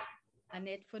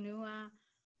 Annette Fonua,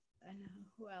 and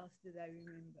who else did I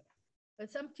remember? But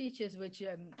some teachers which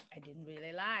I didn't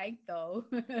really like, though.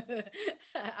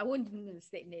 I wouldn't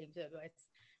say names, but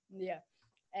yeah.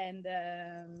 And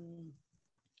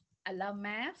I love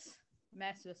math.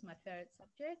 Math was my favorite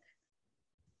subject.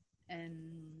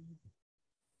 And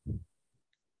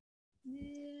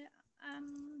yeah,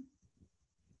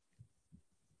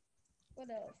 what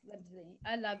else? Let's see.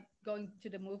 I love going to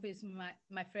the movies with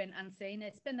my friend Ansaini.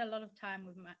 I spend a lot of time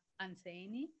with my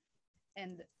Ansaini,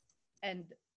 and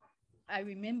I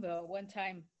remember one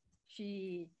time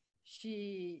she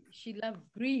loved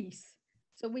Greece,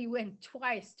 so we went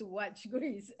twice to watch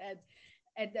Greece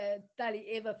at the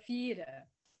Talieva Theater.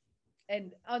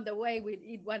 And on the way, we'd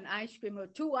eat one ice cream or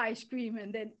two ice cream,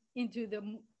 and then into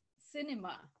the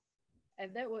cinema.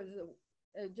 And that was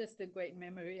just a great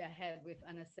memory I had with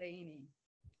Anasaini.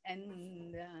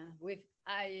 And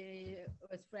I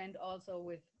was friend also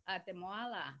with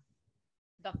Atemoala,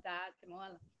 Dr.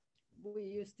 Atemoala. We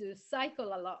used to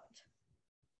cycle a lot,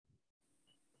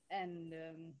 and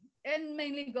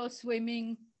mainly go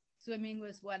swimming. Swimming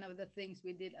was one of the things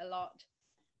we did a lot.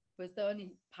 It was the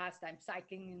only pastime,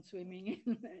 cycling and swimming.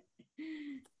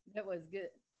 That was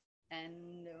good.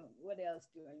 And what else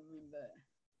do I remember?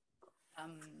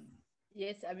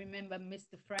 Yes, I remember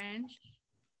Mr. French,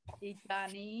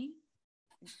 Itani.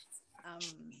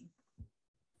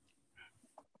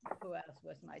 Who else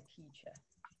was my teacher?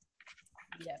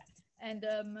 Yeah. And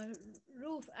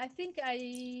Ruth, I think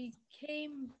I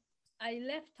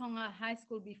left Tonga High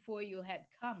School before you had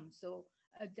come. So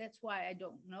that's why I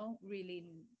don't really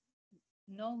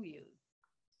know you.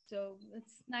 So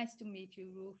it's nice to meet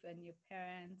you, Ruth, and your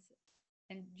parents.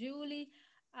 And Julie,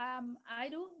 I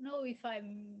don't know if I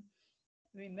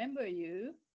remember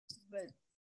you,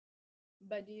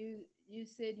 but you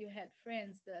said you had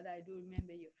friends that I do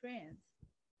remember your friends.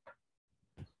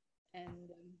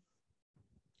 And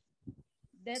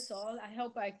that's all. I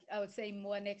hope I'll say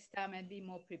more next time and be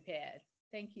more prepared.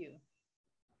 Thank you.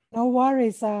 No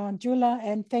worries, Jula,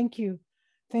 and thank you.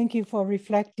 Thank you for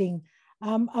reflecting.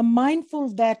 I'm mindful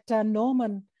that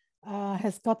Norman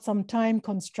has got some time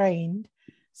constrained.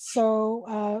 So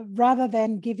rather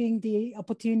than giving the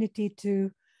opportunity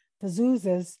to the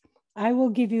DeSouzas, I will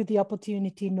give you the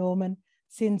opportunity, Norman,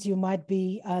 since you might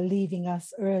be leaving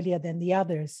us earlier than the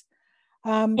others.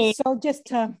 So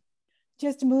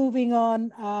just moving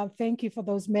on, thank you for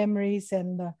those memories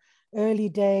and the early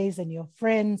days and your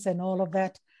friends and all of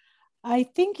that. I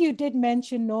think you did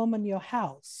mention, Norman, your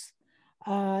house.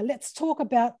 Let's talk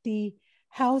about the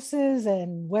houses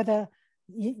and whether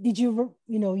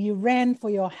you ran for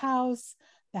your house,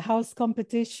 the house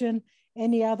competition,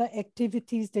 any other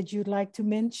activities that you'd like to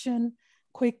mention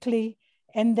quickly.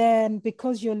 And then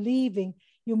because you're leaving,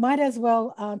 you might as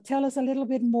well tell us a little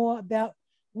bit more about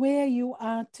where you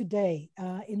are today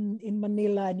in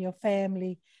Manila and your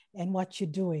family and what you're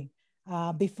doing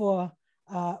before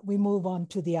we move on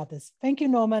to the others. Thank you,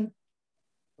 Norman.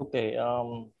 Okay,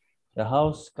 the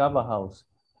house, Kava house.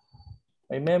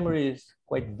 My memory is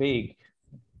quite vague.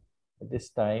 at this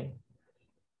time.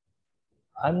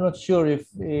 I'm not sure if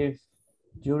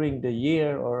during the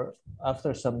year or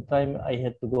after some time I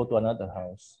had to go to another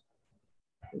house.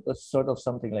 It was sort of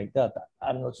something like that.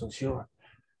 I'm not so sure.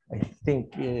 I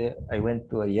think I went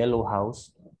to a yellow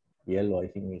house. Yellow, I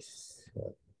think, is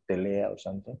Telea or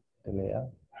something. Telea.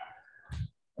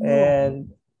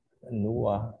 And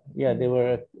Nua. Yeah, they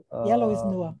were. Yellow is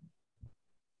Nua.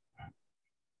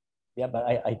 Yeah, but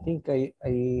I think I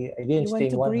didn't stay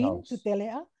in one house. You went to green, to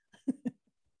Telea?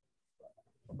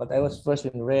 But I was first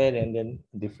in red and then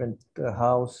different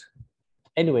house.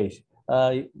 Anyways,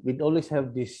 we'd always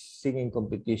have this singing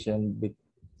competition, big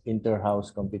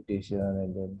inter-house competition,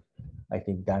 and then I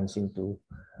think dancing too.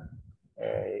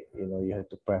 You know, you have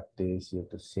to practice, you have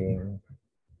to sing.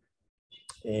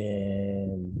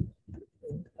 And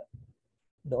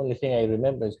the only thing I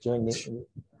remember is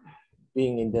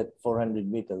being in that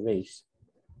 400-meter race.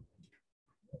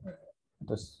 It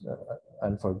was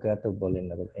unforgettable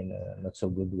in a not so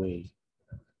good way.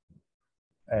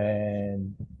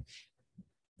 And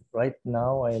right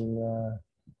now I'm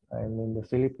in the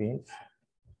Philippines.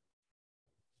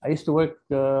 I used to work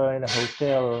in a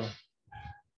hotel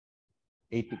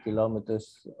 80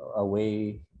 kilometers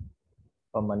away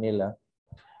from Manila.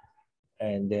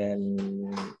 And then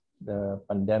the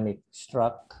pandemic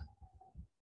struck.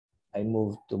 I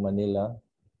moved to Manila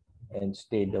and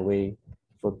stayed away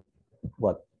for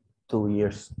what, 2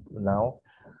 years now.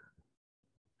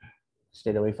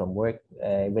 Stayed away from work.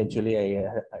 Eventually I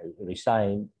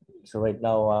resigned. So right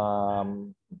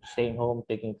now staying home,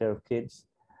 taking care of kids.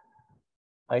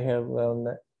 I have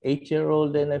an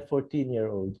 8-year-old and a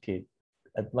 14-year-old kid.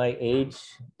 At my age,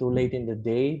 too late in the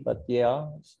day, but yeah,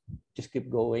 just keep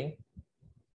going.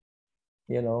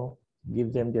 You know,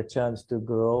 give them the chance to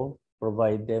grow,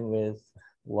 provide them with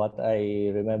what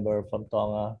I remember from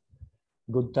Tonga,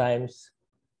 good times,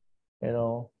 you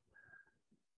know,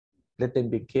 let them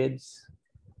be kids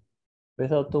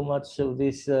without too much of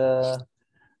this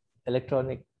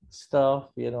electronic stuff,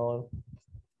 you know.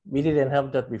 We didn't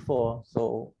have that before,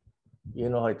 so you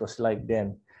know how it was like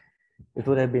then. It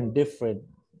would have been different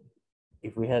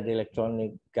if we had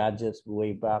electronic gadgets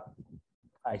way back.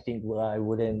 I think I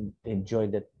wouldn't enjoy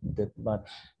that much.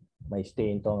 My stay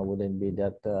in Tonga wouldn't be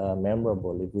that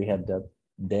memorable if we had that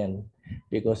then,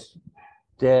 because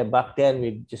back then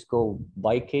we'd just go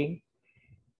biking,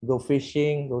 go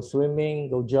fishing, go swimming,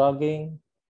 go jogging,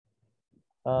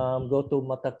 go to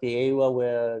Matakiewa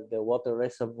where the water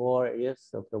reservoir is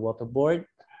of the waterboard,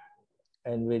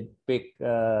 and we'd pick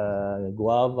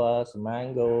guavas,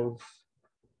 mangoes,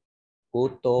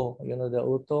 uto, you know the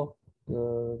uto,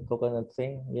 the coconut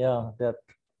thing, yeah, that.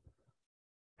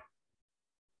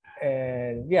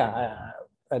 And yeah,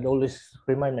 I'd always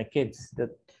remind my kids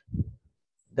that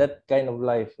that kind of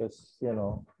life is, you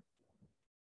know,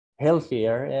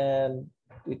 healthier, and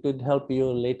it would help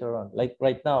you later on. Like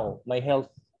right now, my health,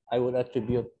 I would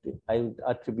attribute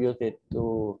it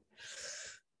to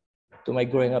my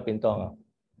growing up in Tonga.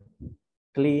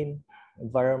 Clean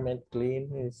environment,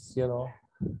 clean is, you know,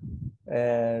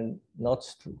 and not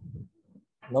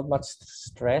much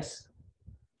stress.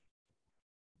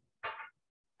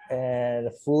 And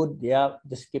the food, yeah,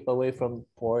 just keep away from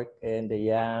pork and the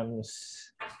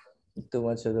yams. Too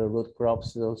much of the root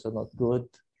crops is also not good.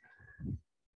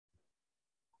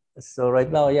 So right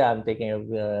now, yeah, I'm taking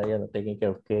care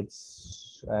of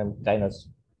kids. I'm kind of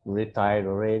retired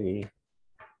already,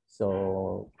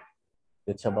 so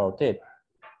that's about it.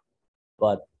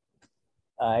 But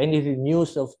any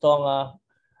news of Tonga,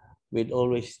 we'd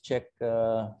always check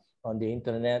on the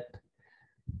internet.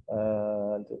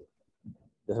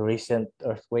 The recent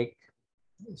earthquake,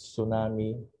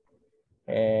 tsunami,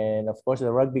 and of course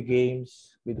the rugby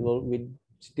games. We'd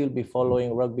still be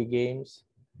following rugby games.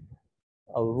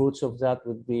 Our roots of that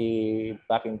would be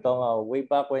back in Tonga, way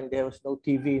back when there was no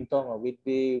TV in Tonga.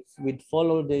 We'd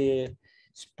follow the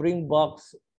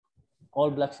Springboks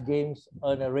All Blacks games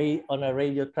on a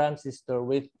radio transistor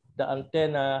with the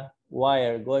antenna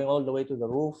wire going all the way to the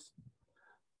roof,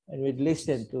 and we'd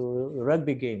listen to the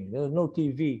rugby game. There was no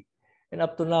TV. And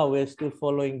up to now, we're still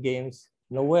following games.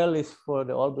 Noel is for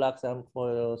the All Blacks and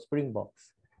for the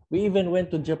Springboks. We even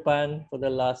went to Japan for the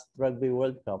last Rugby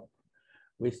World Cup.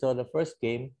 We saw the first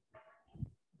game,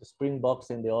 the Springboks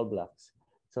and the All Blacks.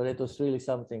 So that was really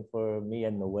something for me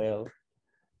and Noel,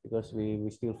 because we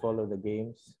still follow the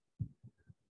games.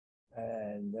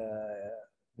 And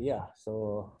yeah,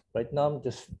 so right now I'm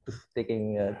just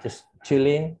taking, just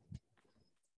chilling,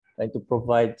 trying to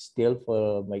provide still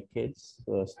for my kids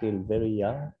who are still very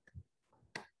young.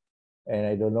 And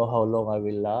I don't know how long I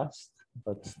will last,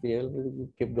 but still we'll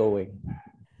keep going.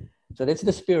 So that's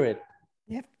the spirit.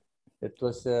 Yep. It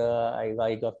was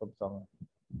I got from Tonga.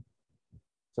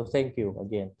 So thank you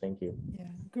again. Thank you.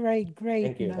 Yeah, great.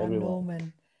 Thank you, everyone.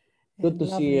 Norman. Good to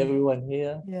lovely. see everyone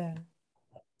here. Yeah.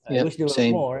 I wish there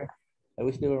were more. I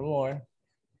wish there were more.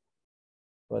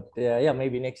 But yeah,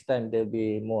 maybe next time there'll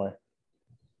be more.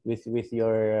 With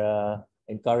your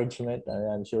encouragement,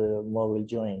 I'm sure more will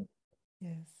join.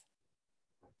 Yes.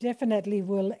 Definitely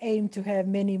we'll aim to have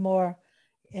many more,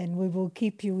 and we will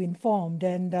keep you informed.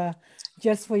 And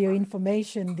just for your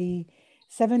information, the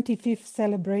 75th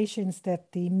celebrations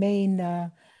that the main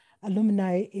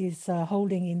alumni is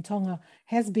holding in Tonga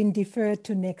has been deferred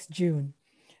to next June.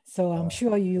 So I'm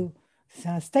sure you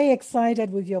stay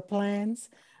excited with your plans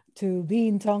to be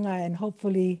in Tonga, and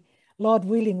hopefully, Lord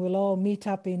willing, we'll all meet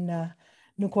up in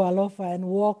Nuku'alofa and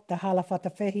walk the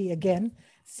Halawhatawhi again,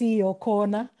 see your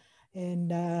corner,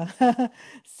 and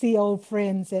see old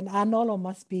friends. And Anolo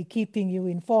must be keeping you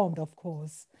informed, of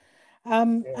course.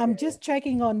 I'm just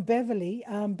checking on Beverly.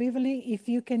 Beverly, if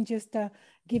you can just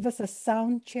give us a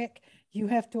sound check. You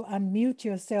have to unmute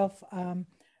yourself,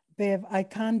 Bev. I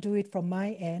can't do it from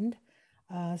my end.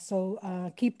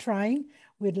 So keep trying.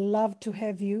 We'd love to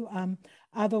have you.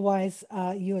 Otherwise,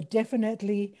 you're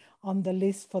definitely on the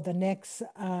list for the next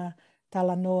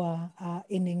Talanoa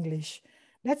in English.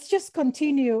 Let's just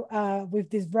continue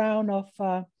with this round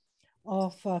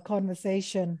of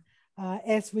conversation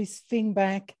as we think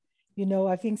back. You know,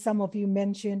 I think some of you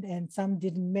mentioned and some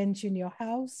didn't mention your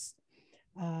house.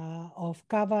 Of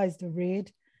Kava is the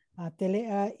red,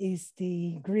 Telea is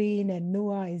the green, and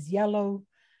Nua is yellow,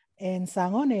 and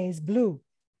Sangone is blue.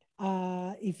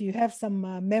 If you have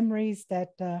some memories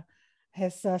that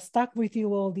has stuck with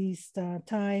you all this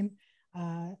time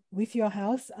with your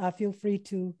house, feel free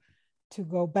to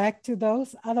go back to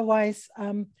those. Otherwise,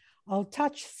 I'll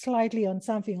touch slightly on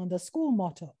something on the school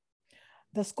motto.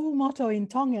 The school motto in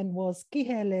Tongan was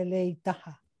Kihelele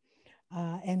Taha.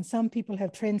 And some people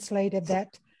have translated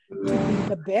that to be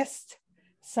the best.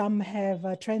 Some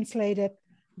have translated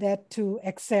that to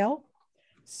excel.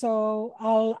 So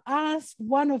I'll ask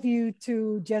one of you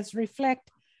to just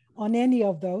reflect on any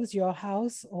of those, your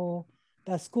house or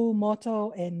the school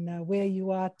motto, and where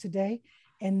you are today.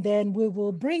 And then we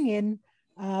will bring in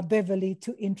Beverly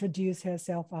to introduce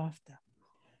herself after.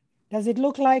 Does it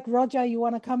look like, Roger, you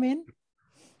want to come in?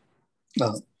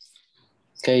 Oh.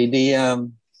 Okay,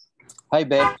 hi,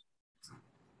 Bev.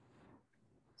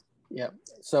 Yeah,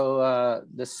 so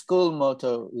the school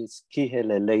motto is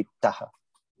Kihelele Taha,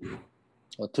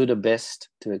 or to the best,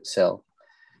 to excel.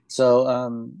 So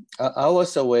I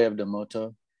was aware of the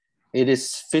motto. It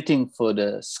is fitting for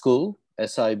the school,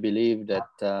 as I believe that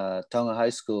Tonga High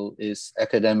School is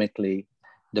academically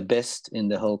the best in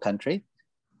the whole country.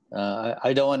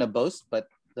 I don't want to boast, but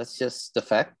that's just the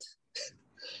fact.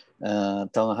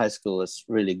 Tonga High School is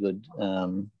really good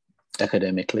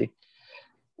academically.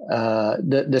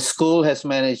 The school has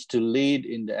managed to lead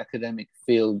in the academic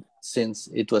field since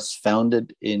it was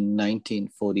founded in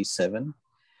 1947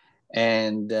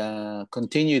 and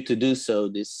continue to do so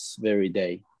this very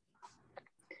day.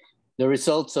 The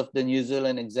results of the New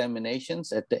Zealand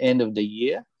examinations at the end of the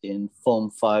year in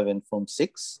Form 5 and Form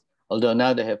 6, although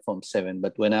now they have Form 7,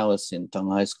 but when I was in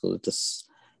Tonga High School, it was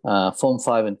Form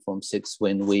 5 and Form 6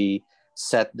 when we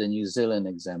sat the New Zealand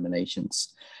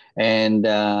examinations. And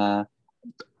Tonga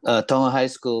High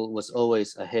School was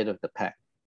always ahead of the pack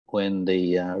when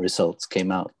the results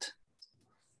came out.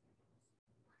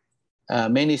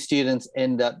 Many students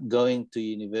end up going to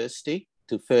university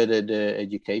to further their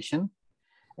education.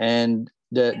 And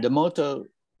the motto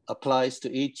applies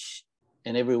to each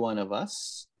and every one of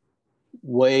us,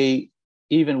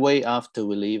 even way after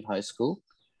we leave high school,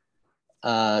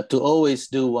 to always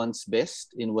do one's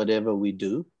best in whatever we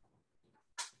do.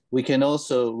 We can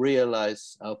also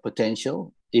realize our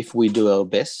potential if we do our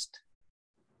best.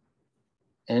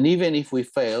 And even if we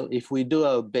fail, if we do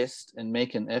our best and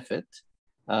make an effort,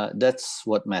 that's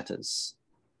what matters.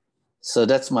 So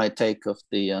that's my take of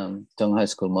the Tonga High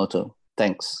School motto.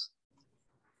 Thanks.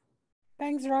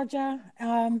 Thanks, Roger.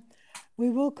 We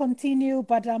will continue,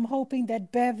 but I'm hoping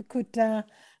that Bev could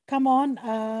come on.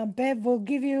 Bev, will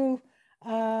give you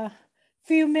a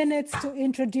few minutes to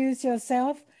introduce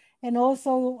yourself. And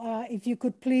also, if you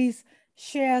could please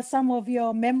share some of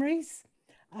your memories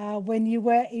when you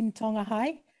were in Tonga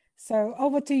High. So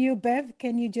over to you, Bev.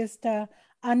 Can you just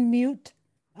unmute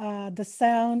the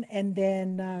sound and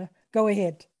then go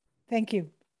ahead? Thank you.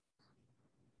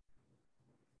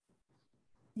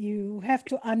 You have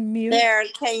to unmute. There,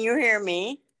 can you hear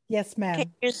me? Yes, ma'am.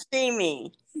 Can you see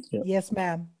me? Yes,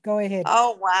 ma'am. Go ahead.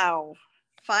 Oh, wow.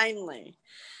 Finally.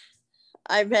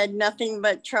 I've had nothing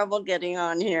but trouble getting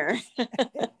on here.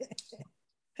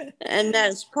 And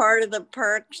that's part of the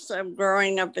perks of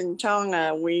growing up in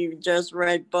Tonga. We just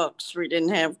read books. We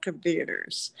didn't have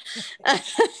computers.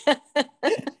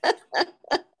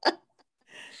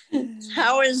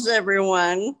 How is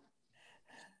everyone?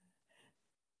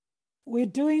 We're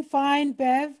doing fine,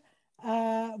 Bev.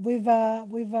 We've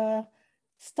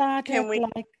started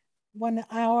like 1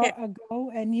 hour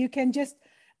ago, and you can just,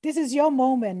 this is your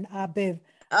moment, Bev.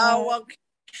 Oh, well,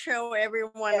 show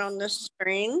everyone on the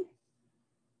screen.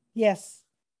 Yes.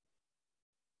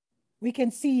 We can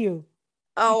see you.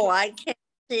 Oh, I can't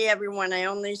see everyone. I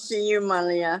only see you,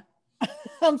 Malia.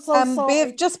 I'm so sorry.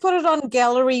 Bev, just put it on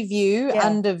gallery view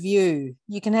under view.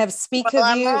 You can have speaker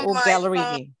view or gallery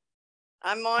view.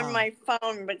 I'm on my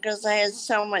phone because I had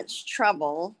so much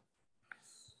trouble.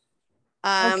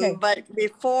 But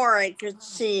before I could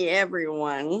see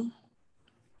everyone.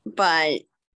 But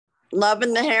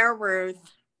loving the hair, Ruth.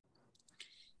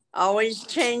 Always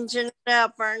changing it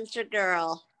up, aren't you,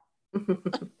 girl?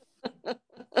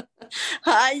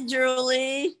 Hi,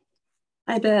 Julie.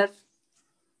 Hi, Bev.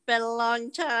 Been a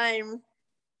long time.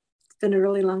 It's been a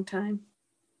really long time.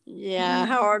 Yeah,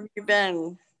 how have you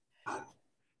been?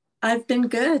 I've been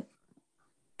good.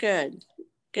 Good.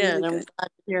 Good. I'm glad to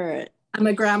hear it. I'm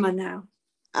a grandma now.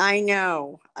 I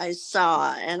know. I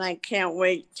saw, and I can't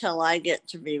wait till I get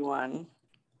to be one.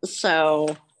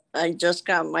 So I just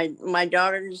got my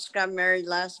daughter just got married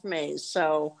last May,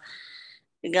 so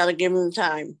you got to give them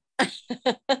time.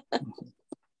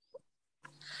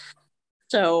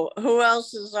 So who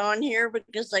else is on here?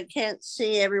 Because I can't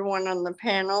see everyone on the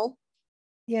panel.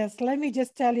 Yes, let me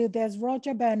just tell you, there's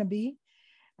Roger Bernabe.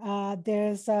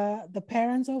 There's the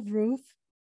parents of Ruth.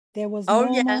 There was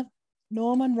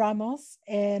Norman Ramos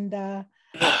and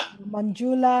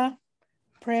Manjula,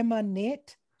 Prema,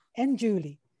 Niit, and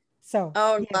Julie. So,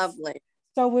 lovely.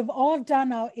 So we've all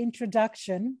done our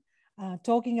introduction,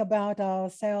 talking about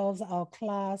ourselves, our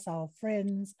class, our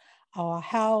friends, our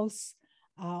house,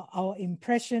 our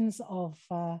impressions of,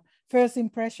 first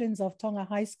impressions of Tonga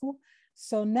High School.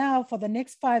 So now for the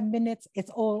next 5 minutes, it's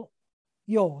all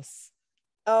yours.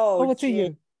 Oh, over to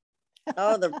you.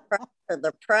 Oh, the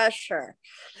pressure.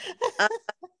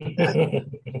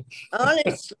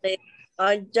 Honestly,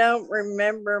 I don't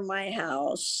remember my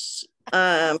house.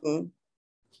 And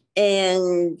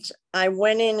I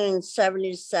went in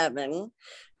 77.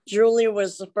 Julie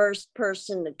was the first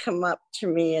person to come up to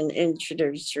me and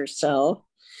introduce herself.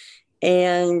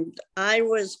 And I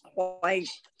was quite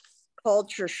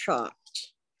culture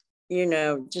shocked, you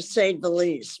know, to say the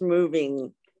least,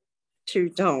 moving to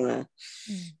Tonga.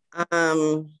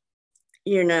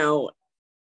 You know,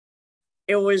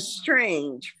 it was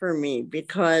strange for me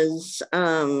because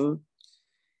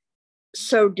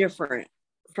so different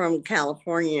from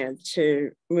California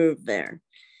to move there.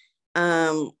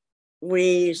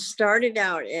 We started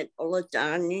out at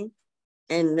Olatani,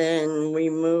 and then we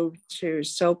moved to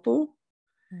Sopu.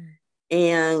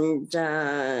 And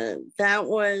that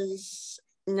was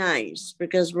nice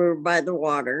because we were by the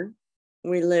water.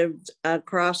 We lived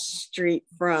across the street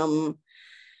from,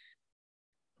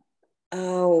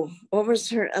 what was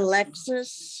her,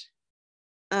 Alexis?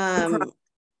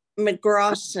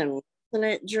 McGrawson,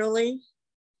 wasn't it, Julie?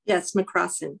 Yes,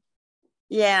 McCrossin.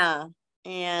 Yeah,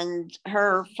 and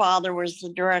her father was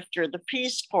the director of the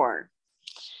Peace Corps.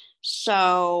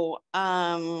 So,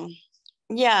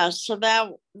 yeah, so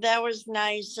that was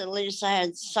nice. At least I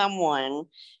had someone.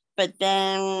 But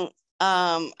then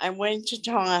I went to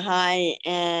Tonga High,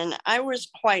 and I was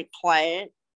quite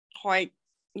quiet,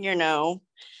 you know.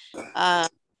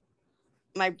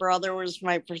 My brother was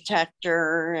my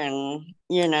protector, and,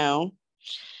 you know,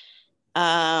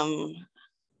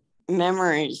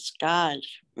 memories, God,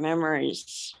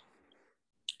 memories.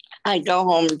 I go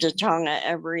home to Tonga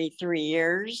every 3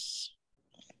 years.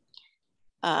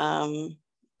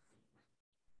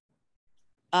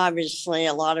 Obviously,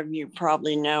 a lot of you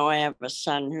probably know I have a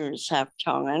son who's half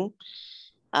Tongan.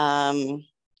 And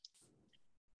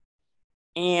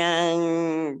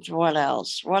what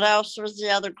else? What else was the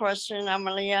other question,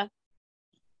 Amelia?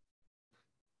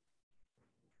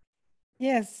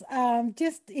 Yes,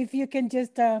 just if you can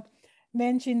just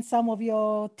mention some of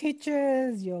your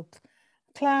teachers, your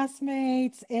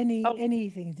classmates,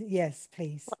 anything. Yes,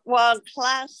 please. Well,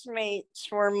 classmates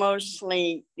were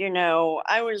mostly, you know,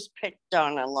 I was picked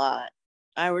on a lot.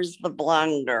 I was the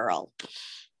blonde girl,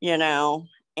 you know,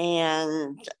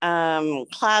 and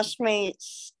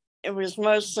classmates, it was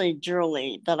mostly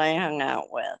Julie that I hung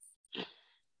out with.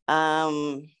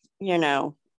 You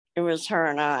know, it was her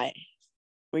and I.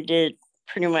 We did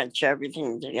pretty much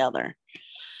everything together.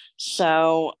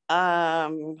 So,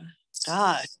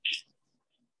 gosh.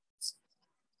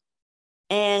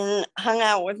 And hung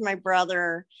out with my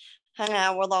brother, hung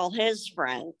out with all his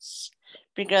friends,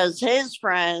 because his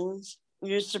friends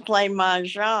used to play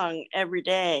mahjong every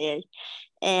day.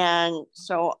 And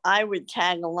so I would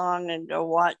tag along and go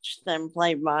watch them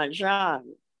play mahjong.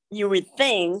 You would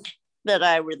think that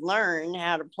I would learn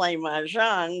how to play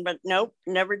mahjong, but nope,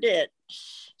 never did.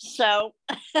 So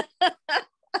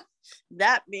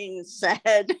that being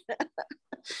said,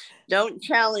 don't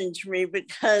challenge me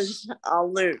because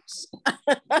I'll lose.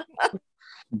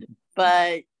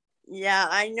 But yeah,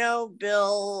 I know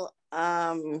Bill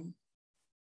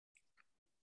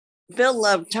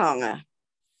loved Tonga.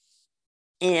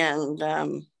 And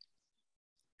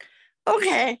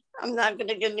okay, I'm not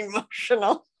gonna get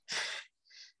emotional.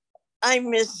 I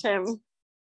miss him.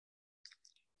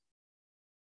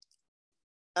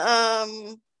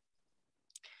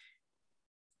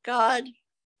 God,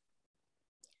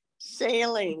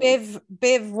 sailing.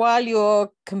 Bev, while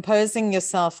you're composing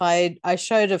yourself, I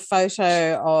showed a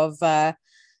photo of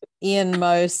Ian,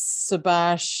 Mo,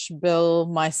 Subash, Bill,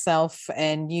 myself,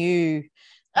 and you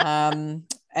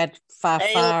at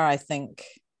Far, I think.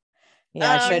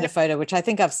 Yeah, I showed a photo, which I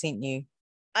think I've sent you.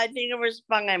 I think it was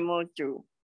Pangaimotu.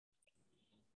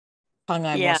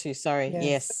 Pangaimotu, sorry,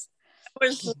 yes. It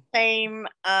was the same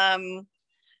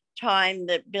time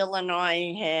that Bill and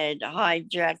I had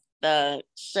hijacked the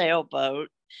sailboat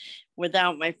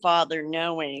without my father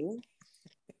knowing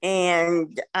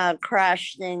and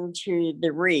crashed into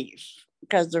the reef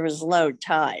because there was low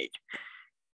tide.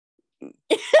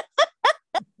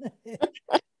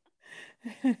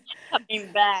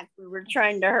 Coming back, we were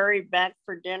trying to hurry back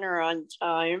for dinner on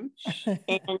time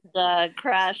and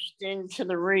crashed into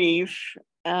the reef.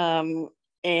 And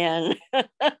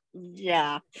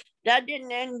yeah, that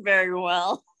didn't end very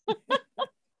well.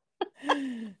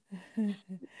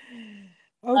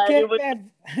 Okay, Bev.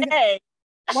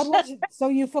 What was it? So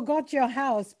you forgot your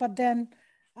house, but then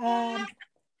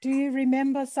do you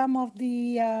remember some of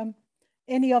the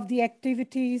any of the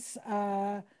activities,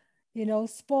 you know,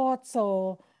 sports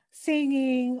or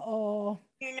singing or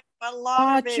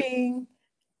marching?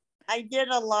 I did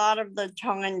a lot of the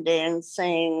Tongan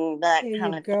dancing, that there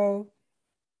kind you of go.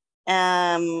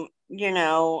 You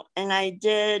know, and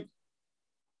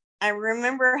I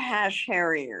remember hash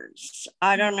harriers.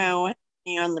 I don't know if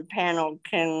anyone on the panel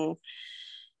can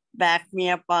back me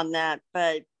up on that,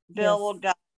 but Bill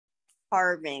got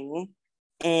carving,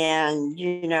 and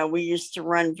you know, we used to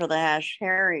run for the hash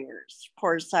harriers. Of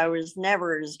course, I was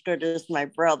never as good as my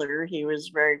brother. He was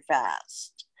very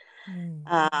fast.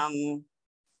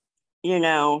 You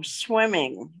know,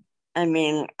 swimming. I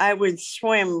mean, I would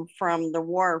swim from the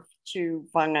wharf to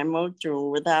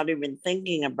Pangaimotu without even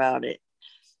thinking about it.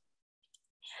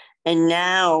 And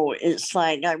now it's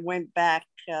like I went back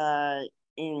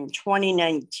in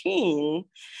 2019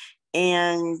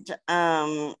 and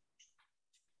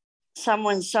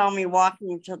someone saw me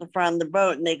walking to the front of the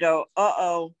boat and they go,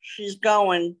 uh-oh, she's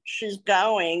going.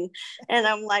 And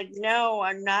I'm like, no,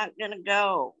 I'm not going to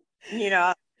go. You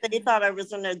know, they thought I was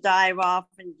going to dive off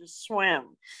and just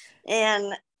swim.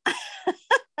 And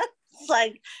it's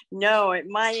like, no, at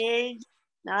my age,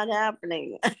 not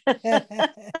happening.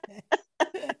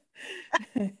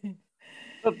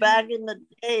 But back in the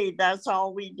day, that's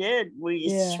all we did. We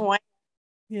swam.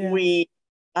 We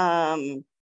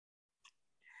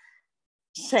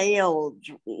sailed.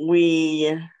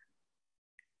 We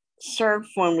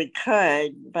surfed when we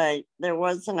could, but there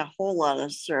wasn't a whole lot of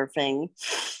surfing.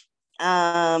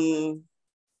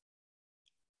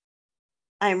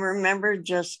 I remember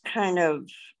just kind of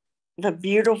the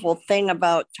beautiful thing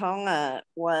about Tonga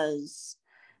was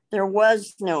there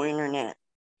was no internet.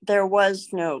 There was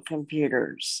no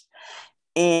computers,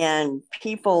 and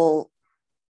people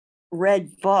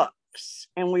read books,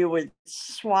 and we would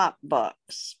swap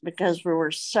books because we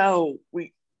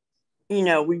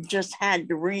just had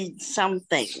to read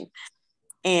something.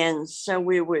 And so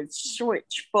we would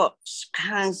switch books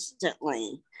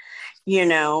constantly, you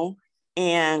know,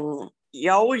 and you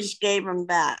always gave them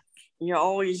back. You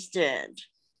always did.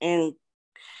 And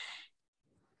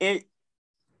it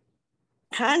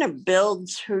kind of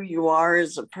builds who you are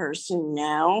as a person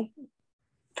now.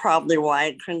 Probably why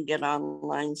I couldn't get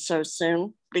online so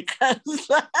soon, because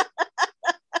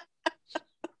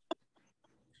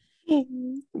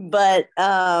but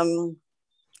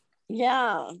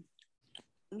yeah,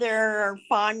 there are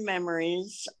fond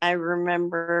memories. I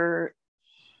remember,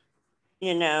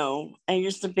 you know, I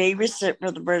used to babysit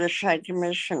for the British High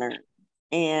Commissioner,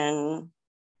 and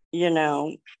you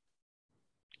know,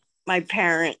 my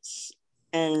parents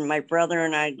and my brother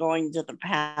and I going to the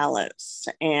palace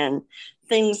and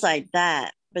things like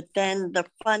that. But then the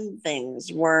fun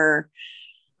things were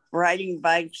riding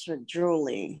bikes with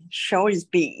Julie. She always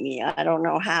beat me. I don't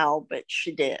know how, but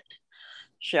she did.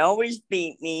 She always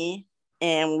beat me,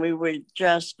 and we would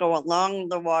just go along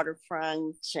the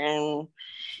waterfront.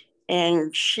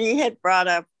 And she had brought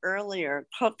up earlier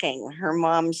cooking, her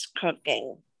mom's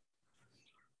cooking.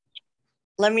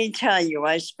 Let me tell you,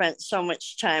 I spent so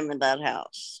much time in that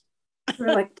house.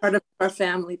 We're like part of our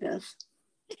family, Bev.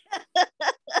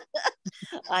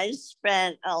 I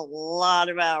spent a lot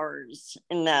of hours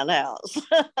in that house.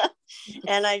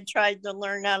 And I tried to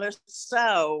learn how to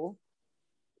sew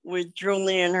with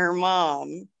Julie and her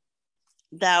mom.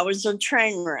 That was a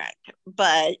train wreck,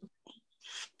 but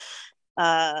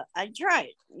I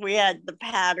tried. We had the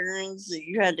patterns that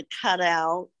you had to cut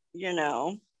out, you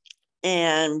know,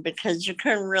 and because you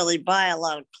couldn't really buy a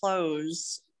lot of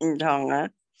clothes in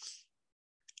Tonga.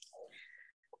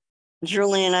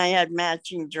 Julie and I had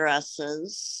matching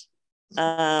dresses.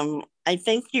 I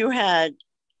think you had,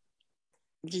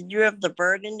 did you have the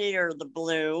burgundy or the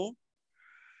blue?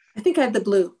 I think I had the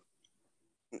blue.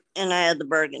 And I had the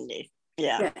burgundy.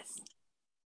 Yeah. Yes.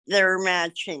 They were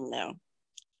matching though.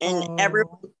 And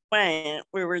everyone went,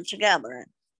 we were together.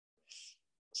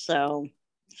 So,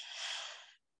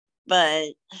 but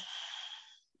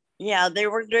yeah, they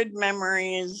were good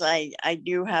memories. I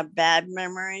do have bad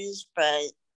memories, but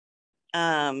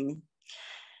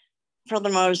for the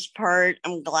most part,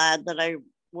 I'm glad that I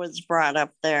was brought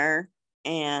up there,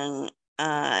 and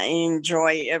I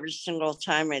enjoy every single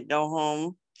time I go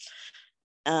home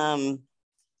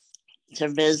to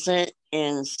visit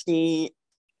and see,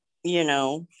 you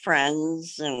know,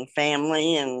 friends and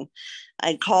family. And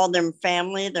I call them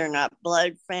family. They're not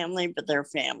blood family, but they're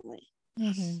family.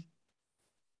 Mm-hmm.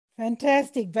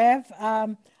 Fantastic, Bev.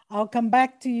 I'll come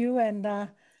back to you, and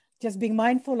just being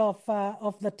mindful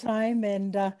of the time.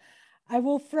 And I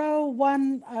will throw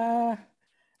one,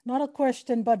 not a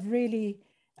question, but really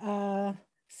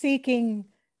seeking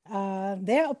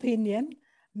their opinion,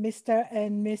 Mr.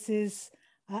 and Mrs.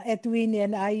 Edwin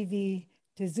and Ivy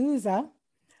DeSouza.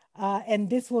 And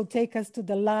this will take us to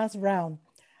the last round.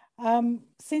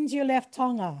 Since you left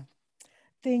Tonga,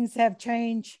 things have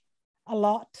changed a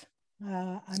lot,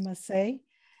 I must say.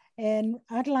 And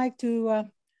I'd like to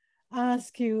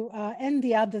ask you and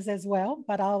the others as well,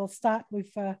 but I'll start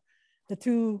with the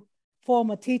two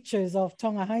former teachers of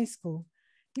Tonga High School.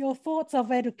 Your thoughts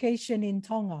of education in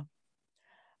Tonga,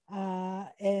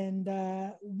 and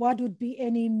what would be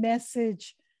any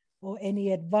message or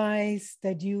any advice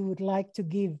that you would like to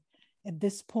give at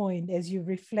this point as you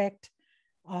reflect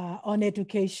on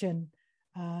education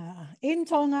in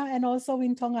Tonga and also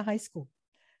in Tonga High School,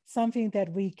 something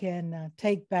that we can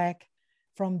take back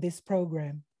from this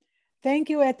program.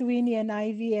 Thank you, Edwin and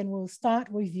Ivy, and we'll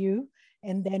start with you,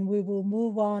 and then we will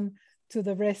move on to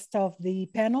the rest of the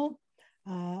panel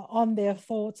on their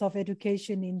thoughts of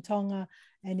education in Tonga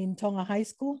and in Tonga High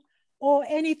School, or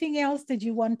anything else that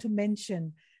you want to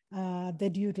mention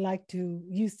that you'd like to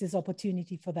use this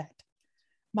opportunity for that.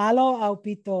 Malo au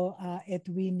pito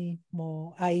Edwini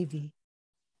mo Ivy.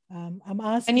 I'm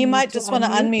asking. And you might just want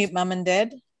to unmute, Mum and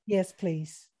Dad. Yes,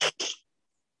 please.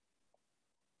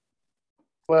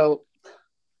 Well,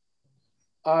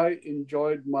 I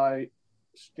enjoyed my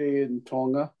stay in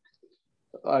Tonga.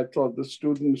 I thought the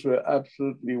students were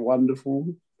absolutely wonderful.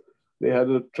 They had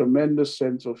a tremendous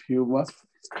sense of humor.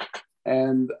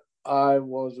 And I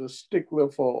was a stickler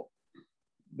for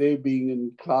they being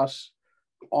in class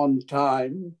on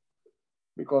time,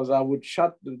 because I would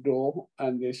shut the door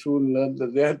and they soon learned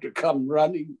that they had to come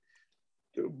running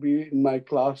to be in my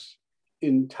class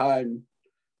in time.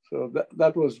 So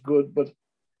that was good. But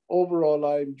overall,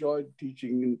 I enjoyed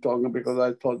teaching in Tonga because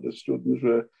I thought the students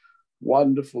were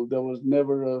wonderful. There was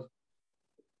never a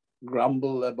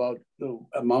grumble about the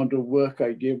amount of work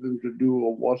I gave them to do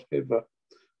or whatever.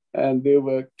 And they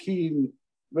were keen,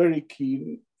 very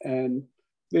keen, and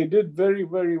they did very,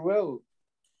 very well,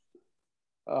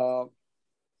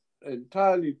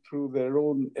 entirely through their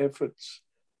own efforts,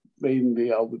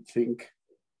 mainly, I would think.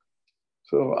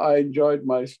 So I enjoyed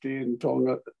my stay in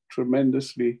Tonga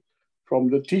tremendously from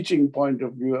the teaching point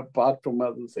of view, apart from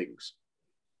other things.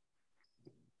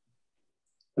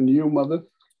 And you, Mother?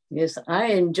 Yes,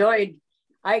 I enjoyed.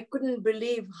 I couldn't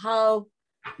believe how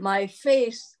my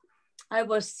face, I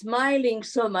was smiling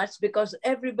so much because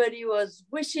everybody was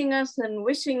wishing us and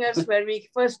wishing us when we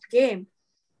first came.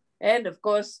 And of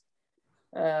course,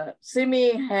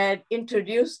 Simi had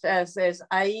introduced us as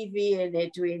Ivy and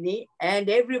Edwin, and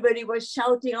everybody was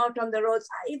shouting out on the roads,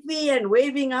 Ivy, and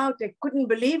waving out. I couldn't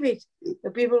believe it.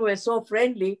 The people were so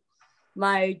friendly.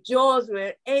 My jaws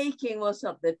were aching most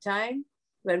of the time.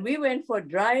 When we went for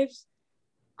drives,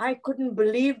 I couldn't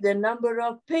believe the number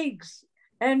of pigs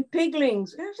and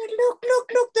piglings. I said, look,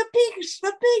 the pigs.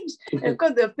 And of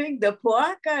course, the pig, the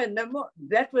puaka, and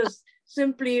that was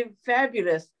simply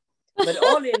fabulous. But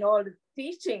all in all,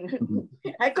 teaching,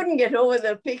 I couldn't get over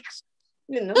the pigs,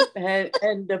 and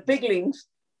the piglings.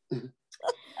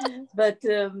 But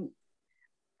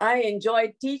I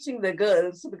enjoyed teaching the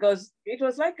girls because it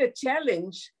was like a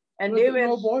challenge. And they were,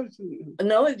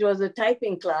 no, it was a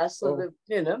typing class. So,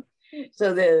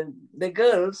 so the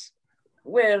girls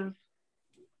were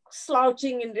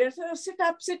slouching in there. So, sit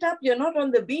up. You're not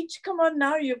on the beach. Come on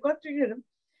now. You've got to,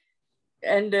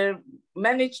 and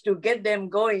managed to get them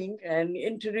going and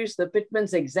introduce the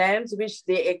Pitman's exams, which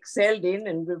they excelled in,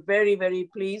 and were very, very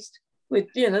pleased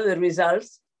with, the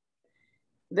results.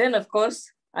 Then, of course,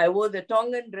 I wore the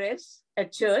Tongan dress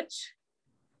at church,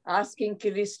 asking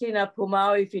Christina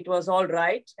Pumao if it was all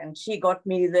right. And she got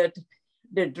me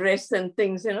the dress and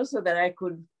things, so that I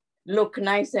could look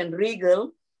nice and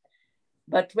regal.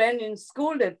 But when in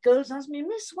school, the girls asked me,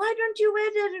 Miss, why don't you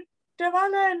wear the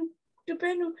Tawana and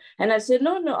Tupenu? And I said,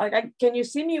 no, can you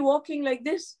see me walking like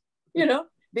this?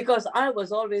 Because I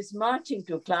was always marching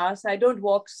to class. I don't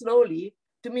walk slowly.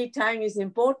 To me, time is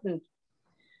important.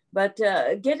 But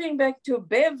getting back to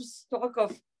Bev's talk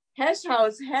of hash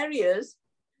house harriers,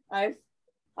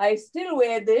 I still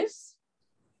wear this.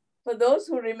 For those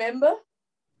who remember,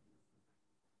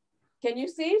 can you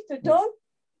see it at all?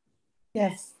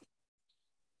 Yes.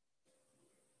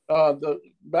 The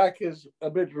back is a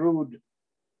bit rude.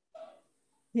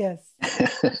 Yes.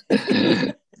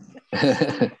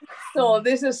 So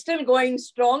this is still going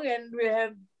strong, and we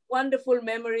have wonderful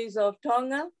memories of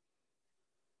Tonga.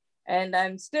 And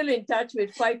I'm still in touch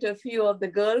with quite a few of the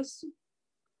girls.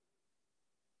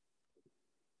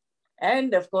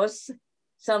 And of course,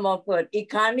 some of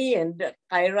Ikani, and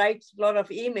I write a lot of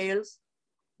emails,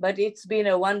 but it's been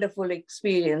a wonderful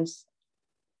experience.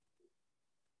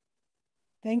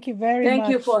 Thank you very much. Thank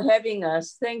you for having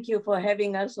us. Thank you for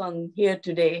having us on here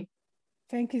today.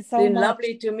 Thank you so much. It's been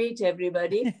lovely to meet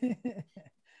everybody.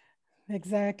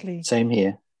 Exactly. Same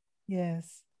here.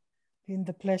 Yes, and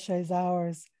the pleasure is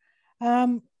ours.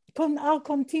 I'll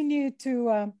continue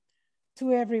to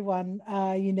everyone.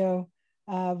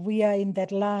 We are in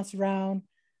that last round.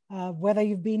 Whether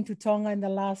you've been to Tonga in the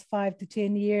last 5 to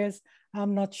 10 years,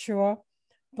 I'm not sure.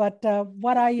 But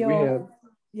what are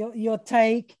your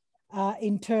take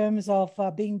in terms of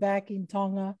being back in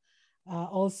Tonga?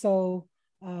 Also,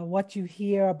 what you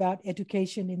hear about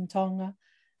education in Tonga,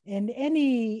 and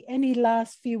any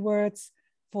last few words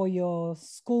for your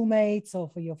schoolmates or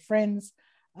for your friends.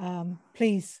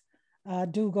 Please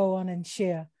do go on and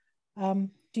share.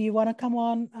 Do you want to come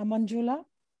on, Manjula?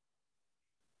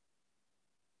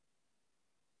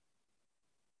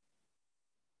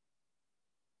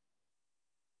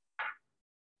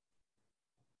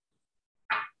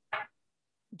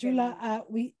 Jula,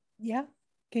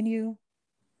 can you?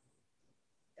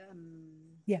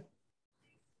 Yeah.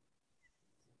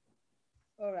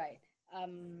 All right.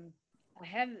 I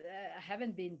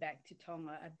haven't been back to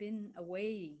Tonga. I've been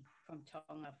away from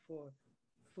Tonga for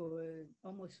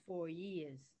almost 4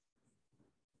 years.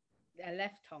 I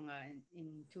left Tonga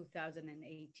in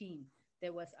 2018.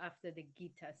 That was after the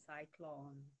Gita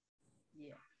cyclone.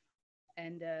 Yeah.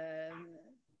 And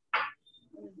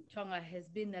Tonga has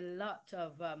been a lot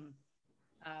of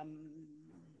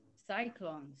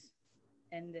cyclones,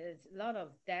 and there's a lot of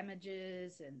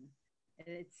damages, and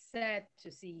it's sad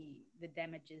to see the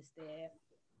damages there.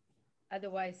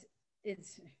 Otherwise,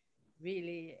 it's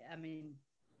really,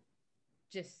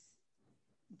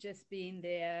 just being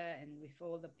there and with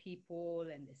all the people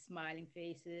and the smiling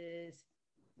faces,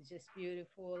 it's just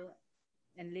beautiful.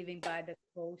 And living by the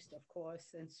coast, of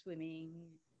course, and swimming.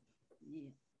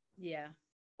 Yeah,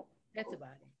 that's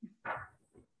about it.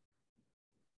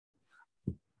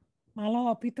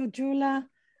 Malo, Pito Jula.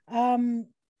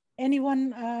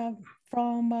 Anyone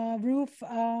from Ruth,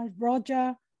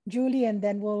 Roger, Julie, and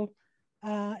then we'll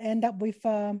end up with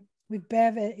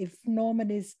Bev. If Norman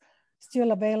is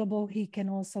still available, he can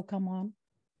also come on.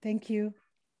 Thank you.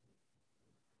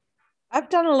 I've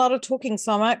done a lot of talking,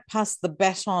 so I might pass the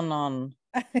baton on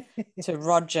to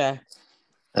Roger.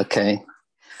 Okay.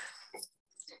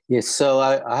 Yes, so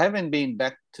I haven't been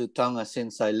back to Tonga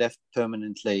since I left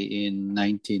permanently in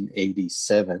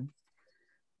 1987.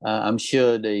 I'm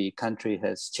sure the country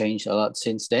has changed a lot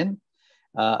since then.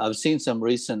 I've seen some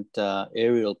recent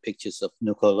aerial pictures of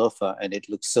Nuku'alofa, and it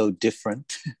looks so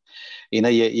different. You know,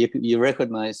 you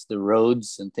recognize the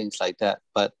roads and things like that,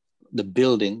 but the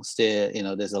buildings there, you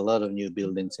know, there's a lot of new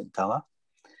buildings in Tonga.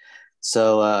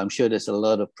 So I'm sure there's a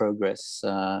lot of progress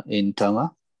in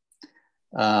Tonga.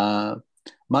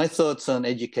 My thoughts on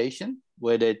education,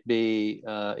 whether it be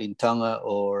in Tonga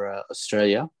or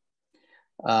Australia,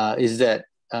 is that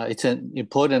it's an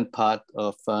important part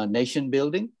of nation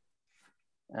building.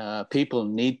 People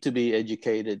need to be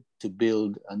educated to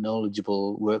build a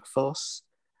knowledgeable workforce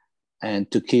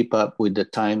and to keep up with the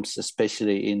times,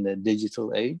 especially in the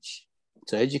digital age.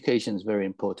 So education is very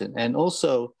important. And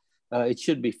also it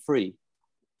should be free.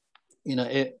 You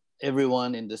know,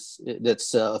 everyone in this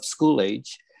that's of school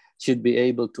age should be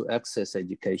able to access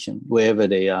education wherever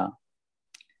they are.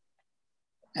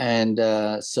 And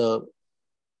so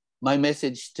my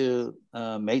message to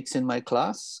mates in my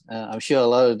class, I'm sure a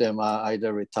lot of them are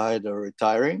either retired or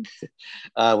retiring.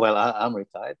 Well, I'm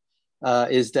retired,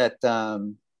 is that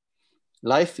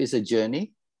life is a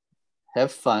journey.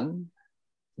 Have fun.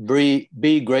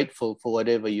 Be grateful for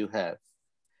whatever you have.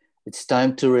 It's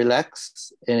time to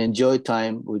relax and enjoy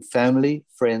time with family,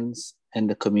 friends, and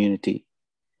the community.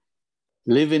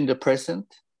 Live in the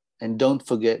present and don't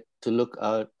forget to look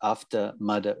out after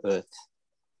Mother Earth.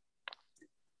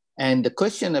 And the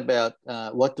question about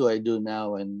what do I do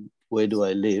now and where do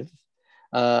I live?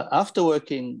 After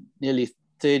working nearly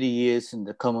 30 years in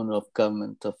the Commonwealth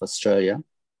Government of Australia,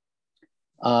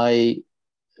 I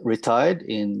retired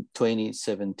in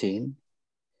 2017.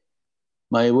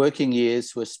 My working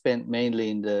years were spent mainly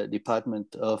in the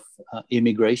Department of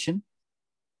Immigration,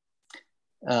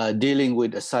 dealing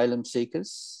with asylum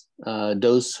seekers,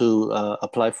 those who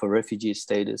apply for refugee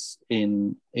status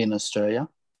in Australia.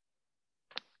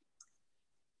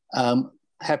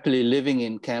 Happily living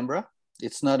in Canberra.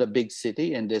 It's not a big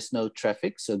city and there's no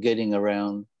traffic, so getting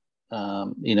around,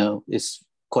 you know, is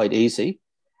quite easy.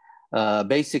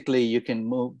 Basically, you can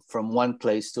move from one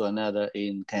place to another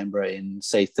in Canberra in,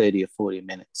 say, 30 or 40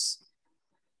 minutes.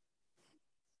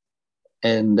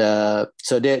 And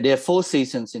so there are 4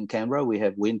 seasons in Canberra. We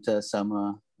have winter,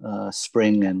 summer,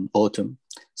 spring, and autumn.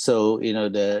 So, you know,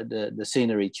 the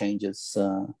scenery changes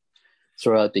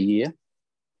throughout the year.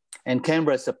 And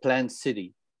Canberra is a planned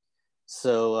city.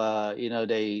 So, you know,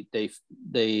 they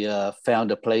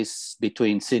found a place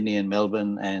between Sydney and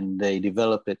Melbourne and they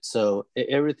develop it. So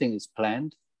everything is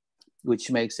planned,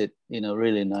 which makes it, you know,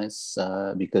 really nice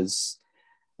because,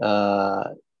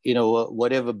 you know,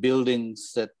 whatever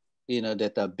buildings that, you know,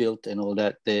 that are built and all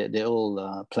that, they're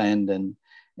all planned.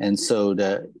 And so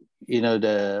you know,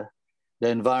 the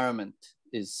environment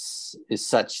is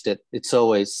such that it's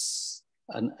always,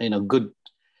 you know, good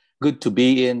to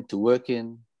be in, to work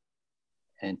in,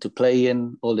 and to play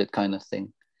in, all that kind of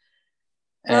thing.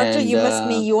 Roger, and, you missed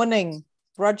me yawning.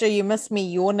 Roger, you missed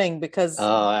me yawning because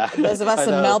those of us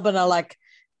in Melbourne are like,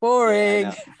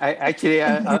 boring.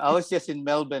 Yeah, I was just in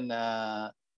Melbourne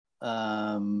a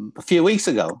few weeks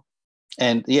ago.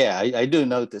 And yeah, I do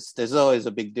notice there's always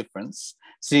a big difference.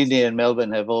 Sydney and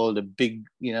Melbourne have all the big,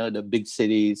 you know, the big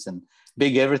cities and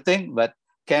big everything. But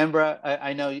Canberra,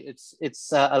 I know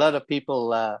it's a lot of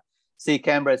people see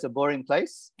Canberra as a boring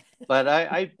place. But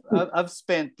I've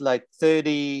spent like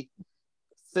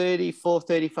 34,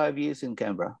 35 years in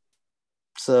Canberra.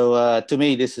 So to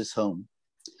me, this is home.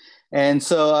 And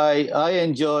so I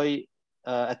enjoy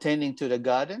attending to the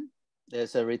garden.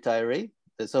 There's a retiree.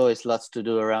 There's always lots to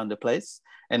do around the place.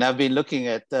 And I've been looking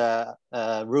at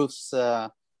Ruth's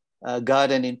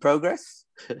garden in progress.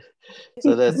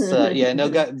 So that's, yeah,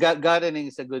 no, gardening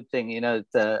is a good thing. You know,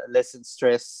 it lessens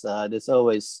stress. There's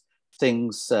always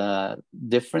things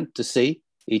different to see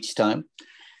each time.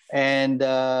 And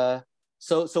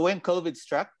so when COVID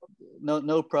struck,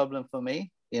 no problem for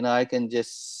me. You know, I can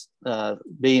just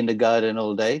be in the garden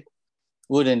all day.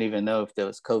 Wouldn't even know if there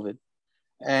was COVID.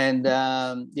 And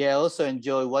yeah, I also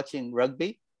enjoy watching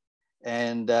rugby.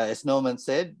 And as Norman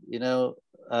said, you know,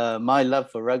 my love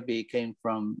for rugby came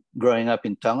from growing up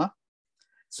in Tonga.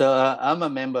 So I'm a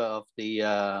member of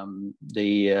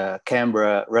the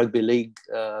Canberra Rugby League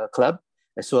Club,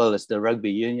 as well as the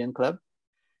Rugby Union Club.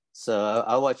 So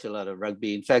I watch a lot of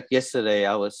rugby. In fact, yesterday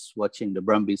I was watching the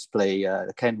Brumbies play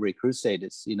the Canterbury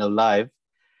Crusaders, you know, live.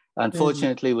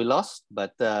 Unfortunately, we lost,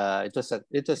 but it was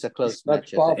a close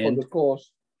match. That's par for the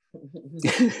course.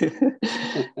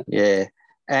 Yeah,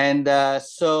 and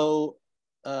so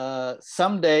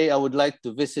someday I would like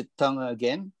to visit Tonga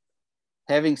again.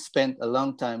 Having spent a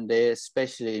long time there,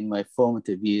 especially in my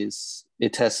formative years,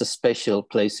 it has a special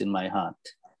place in my heart.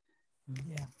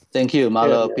 Yeah. Thank you,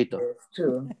 Malo Pito.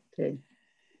 True. Okay.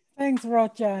 Thanks,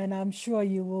 Roger, and I'm sure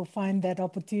you will find that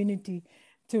opportunity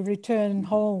to return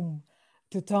home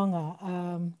to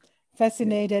Tonga.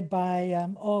 Fascinated by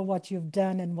all what you've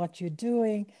done and what you're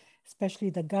doing,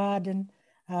 especially the garden.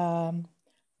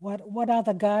 What are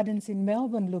the gardens in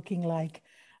Melbourne looking like?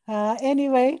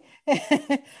 Anyway,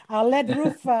 I'll let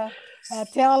Ruth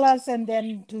tell us, and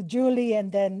then to Julie,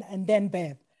 and then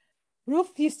Bev.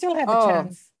 Ruth, you still have a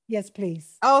chance. Yes,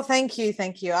 please. Oh, thank you.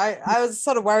 Thank you. I was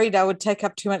sort of worried I would take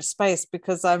up too much space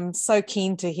because I'm so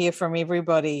keen to hear from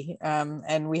everybody,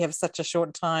 and we have such a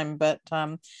short time. But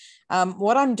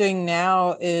what I'm doing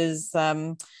now is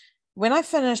when I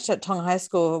finished at Tonga High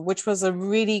School, which was a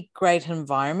really great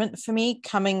environment for me,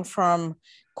 coming from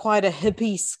quite a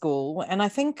hippie school. And I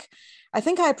think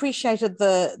I appreciated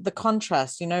the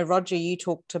contrast. You know, Roger, you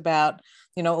talked about,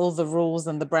 you know, all the rules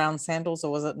and the brown sandals,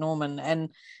 or was it Norman?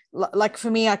 And like for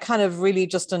me, I kind of really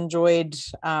just enjoyed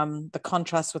the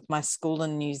contrast with my school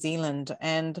in New Zealand.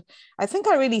 And I think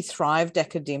I really thrived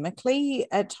academically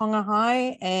at Tonga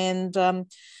High. And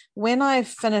when I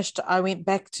finished, I went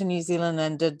back to New Zealand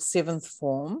and did 7th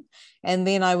form. And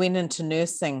then I went into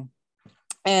nursing.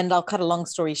 And I'll cut a long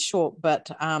story short,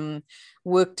 but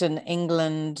worked in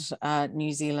England,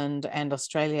 New Zealand, and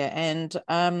Australia,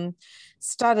 and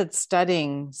started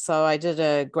studying. So I did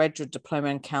a graduate diploma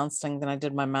in counselling, then I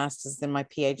did my master's, then my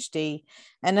PhD.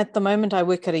 And at the moment, I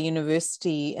work at a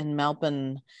university in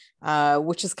Melbourne,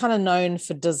 which is kind of known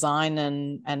for design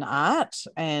and art.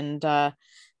 And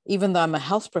even though I'm a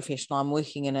health professional, I'm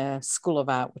working in a school of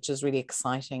art, which is really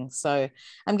exciting. So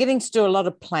I'm getting to do a lot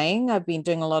of playing. I've been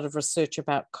doing a lot of research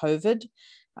about COVID,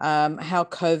 how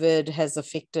COVID has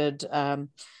affected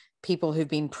people who've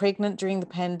been pregnant during the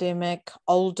pandemic,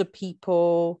 older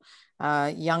people,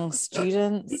 young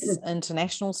students,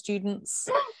 international students.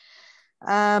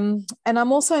 And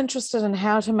I'm also interested in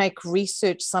how to make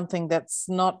research something that's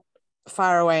not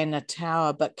far away in a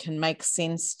tower, but can make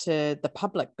sense to the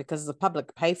public, because the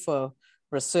public pay for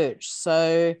research.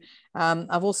 So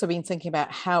I've also been thinking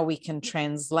about how we can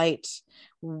translate,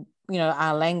 you know,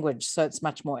 our language so it's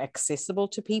much more accessible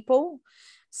to people.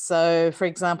 So, for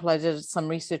example, I did some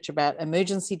research about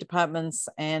emergency departments,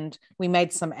 and we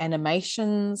made some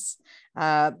animations.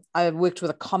 I worked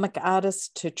with a comic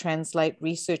artist to translate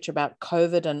research about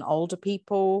COVID and older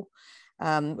people,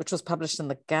 which was published in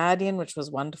The Guardian, which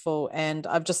was wonderful. And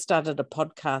I've just started a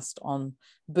podcast on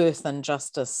birth and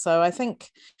justice. So I think,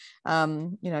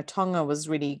 you know, Tonga was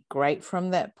really great from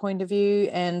that point of view.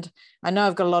 And I know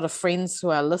I've got a lot of friends who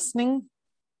are listening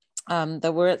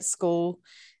that were at school,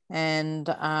 and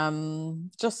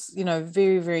just, you know,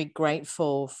 very, very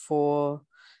grateful for,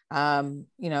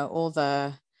 you know, all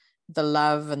the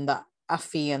love and the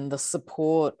afi and the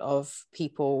support of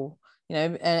people, you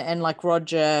know, and like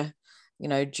Roger, you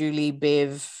know, Julie,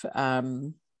 Bev,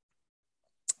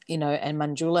 you know, and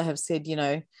Manjula have said, you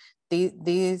know,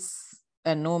 these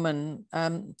and Norman,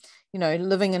 you know,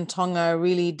 living in Tonga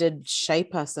really did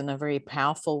shape us in a very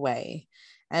powerful way.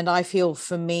 And I feel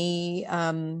for me,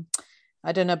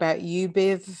 I don't know about you,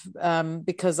 Bev,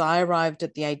 because I arrived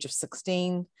at the age of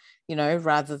 16, you know,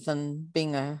 rather than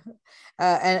being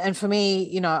and for me,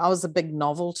 you know, I was a big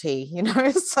novelty, you know,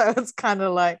 so it's kind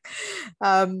of like,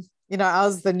 you know, I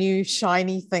was the new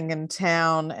shiny thing in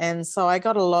town. And so I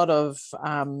got a lot of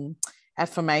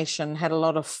affirmation, had a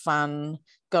lot of fun,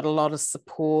 got a lot of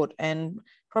support, and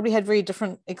probably had very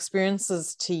different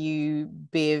experiences to you,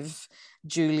 Bev,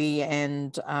 Julie,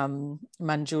 and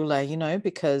Manjula, you know,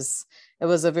 because it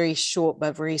was a very short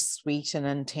but very sweet and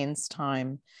intense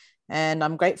time. And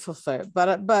I'm grateful for it.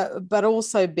 But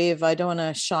also, Bev, I don't want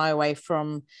to shy away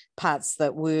from parts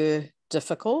that were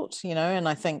difficult, you know, and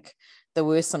I think there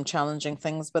were some challenging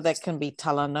things, but that can be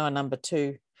Talanoa number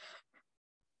 2.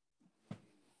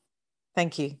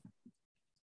 Thank you.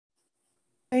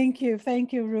 Thank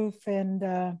you, Ruth. And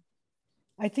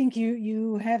I think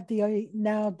you have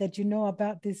now that you know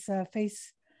about this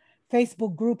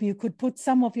Facebook group, you could put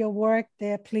some of your work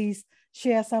there. Please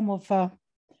share some of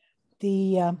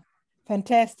the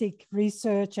fantastic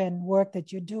research and work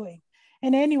that you're doing,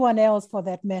 and anyone else for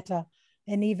that matter,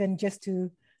 and even just to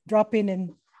drop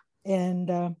in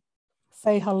and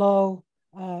say hello,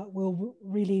 we'll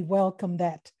really welcome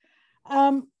that.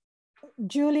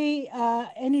 Julie,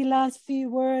 any last few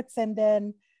words, and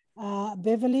then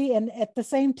Beverly, and at the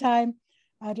same time,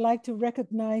 I'd like to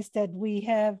recognize that we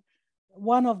have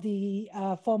one of the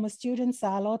former students,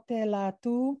 Alote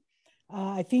Latu.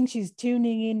 I think she's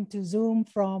tuning in to Zoom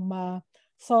from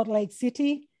Salt Lake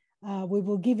City. We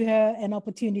will give her an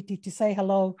opportunity to say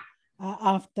hello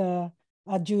after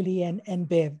Julie and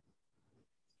Bev.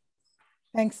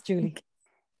 Thanks, Julie.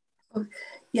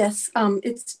 Yes,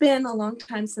 it's been a long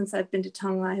time since I've been to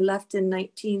Tonga. I left in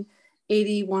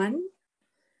 1981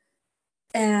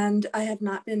 and I have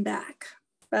not been back,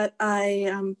 but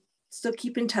I still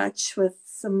keep in touch with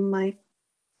some of my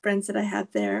friends that I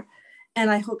have there. And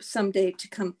I hope someday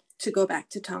to go back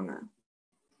to Tonga.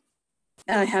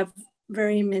 I have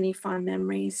very many fond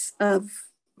memories of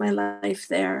my life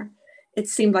there. It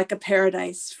seemed like a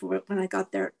paradise for when I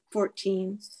got there at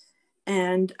 14.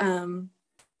 And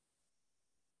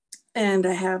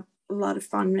I have a lot of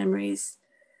fond memories.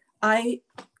 I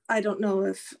don't know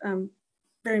if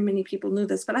very many people knew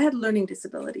this, but I had learning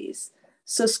disabilities.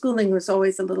 So schooling was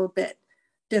always a little bit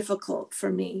difficult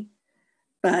for me.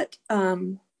 But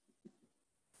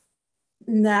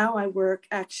now I work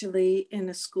actually in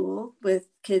a school with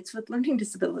kids with learning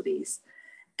disabilities.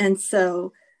 And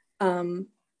so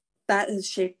that has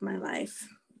shaped my life.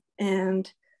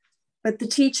 But the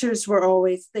teachers were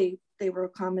always, they were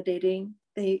accommodating.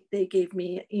 They gave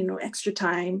me, extra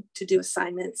time to do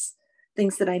assignments,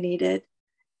 things that I needed.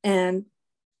 And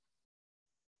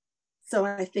so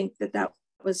I think that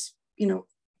was,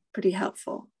 pretty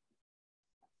helpful.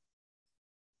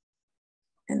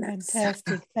 And that's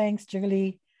fantastic. Thanks,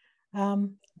 Julie.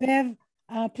 Bev,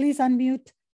 please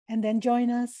unmute and then join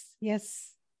us.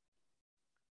 Yes.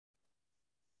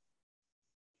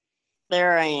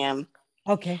 There I am.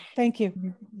 Okay, thank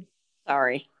you.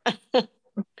 Sorry.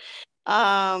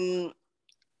 I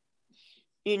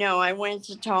went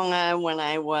to Tonga when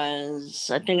I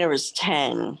think I was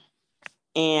 10.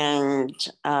 And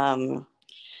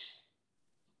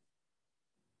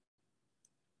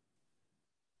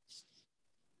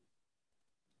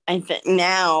I think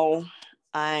now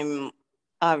I'm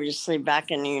obviously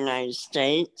back in the United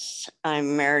States.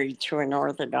 I'm married to an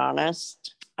orthodontist.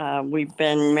 We've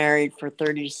been married for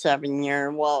 37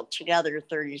 years. Well, together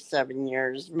 37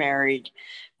 years, married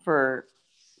for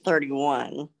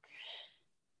 31.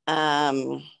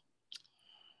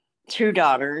 2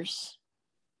 daughters.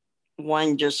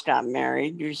 One just got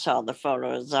married. You saw the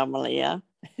photos, Amelia.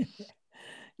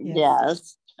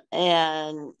 Yes.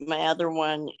 And my other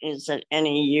one is at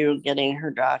NEU getting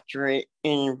her doctorate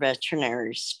in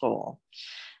veterinary school.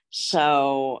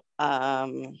 So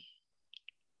I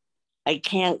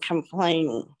can't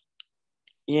complain,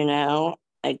 I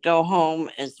go home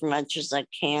as much as I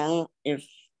can. If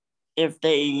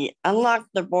they unlock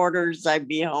the borders, I'd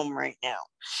be home right now.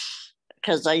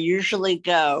 Because I usually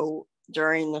go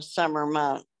during the summer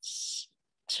months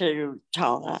to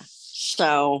Tonga.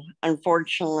 So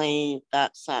unfortunately,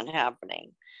 that's not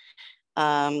happening.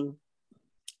 I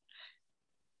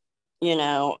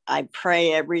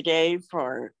pray every day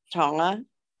for Tonga,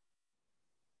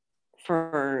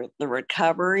 for the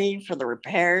recovery, for the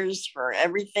repairs, for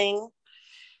everything.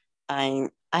 I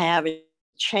haven't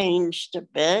changed a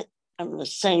bit. I'm the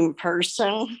same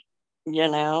person,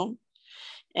 And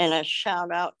a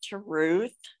shout out to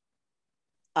Ruth.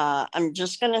 I'm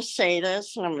just going to say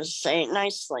this, and I'm going to say it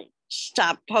nicely.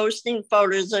 Stop posting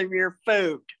photos of your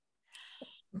food.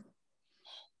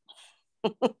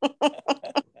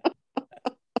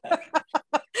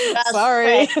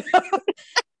 Sorry.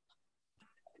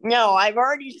 No, I've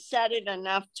already said it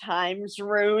enough times,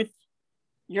 Ruth.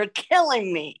 You're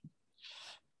killing me.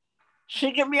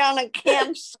 She could be on a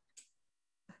campsite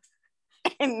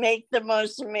and make the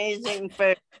most amazing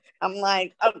food. I'm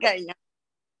like, okay, no.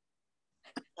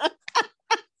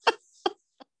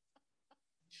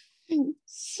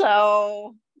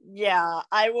 So, yeah,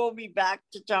 I will be back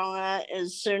to Tonga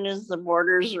as soon as the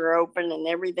borders are open and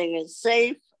everything is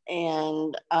safe.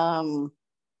 And,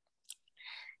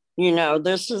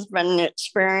 this has been an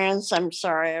experience. I'm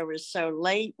sorry I was so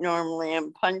late. Normally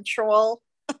I'm punctual.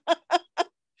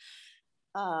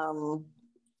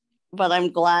 But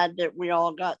I'm glad that we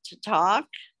all got to talk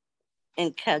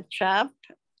and catch up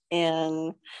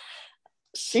and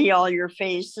see all your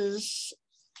faces.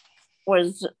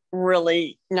 Was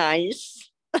really nice.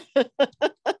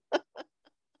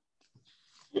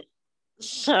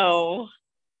 So,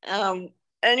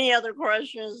 any other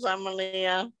questions,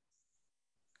 Amelia?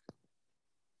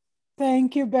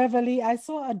 Thank you, Beverly. I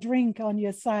saw a drink on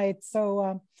your site,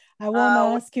 so I want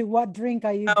to ask you, what drink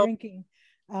are you drinking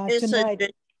tonight? It's a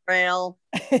ginger ale.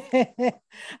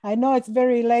 I know it's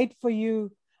very late for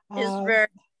you. But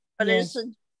it's a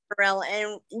ginger ale,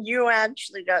 and you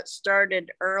actually got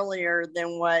started earlier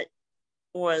than what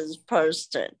was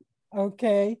posted.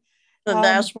 Okay. So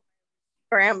that's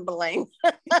scrambling.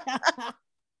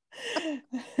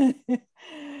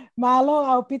 Malo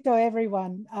aupito,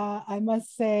 everyone. I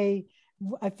must say,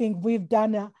 I think we've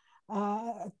done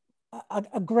a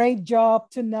great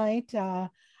job tonight.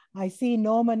 I see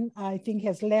Norman, I think,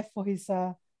 has left for his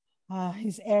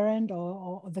errand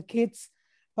or the kids.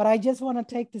 But I just want to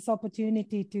take this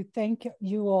opportunity to thank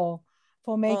you all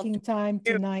for making time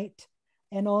tonight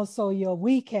and also your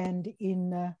weekend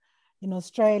in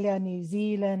Australia, New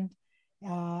Zealand,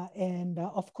 and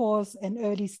of course, an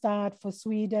early start for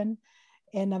Sweden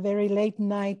and a very late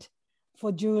night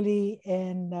for Julie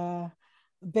and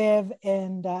Bev.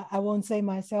 And I won't say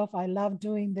myself, I love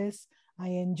doing this. I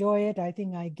enjoy it. I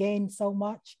think I gained so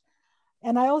much.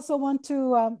 And I also want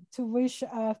to wish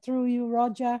through you,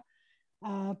 Roger,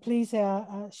 please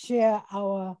share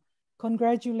our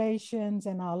congratulations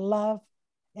and our love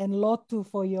and lotu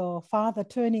for your father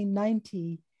turning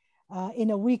 90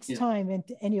 in a week's time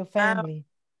and your family.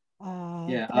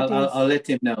 I'll let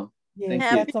him know.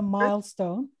 Yes, that's a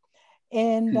milestone.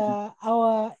 And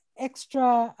our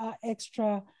extra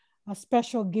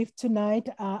special gift tonight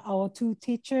are our two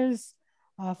teachers,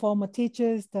 former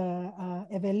teachers, the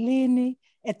Evelini,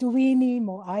 Edwin,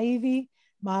 Mo Ivy,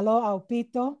 Malo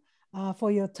Aupito,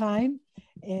 for your time.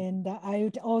 And I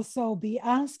would also be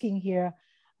asking here,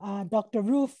 Dr.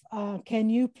 Ruth, can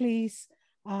you please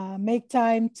make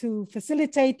time to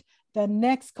facilitate the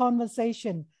next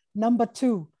conversation, number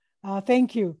 2?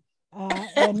 Thank you.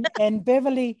 And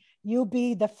Beverly, you'll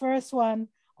be the first one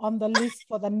on the list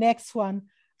for the next one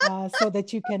so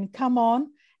that you can come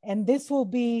on. And this will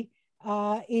be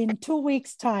in 2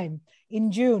 weeks' time,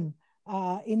 in June.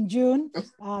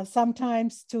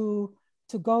 Sometimes to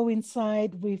go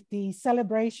inside with the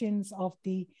celebrations of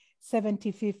the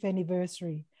 75th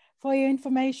anniversary. For your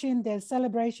information, there's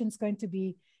celebrations going to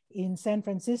be in San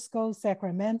Francisco,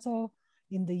 Sacramento,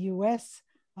 in the US,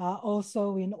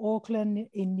 also in Auckland,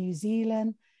 in New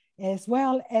Zealand, as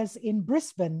well as in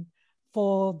Brisbane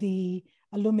for the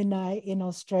alumni in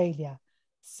Australia.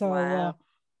 So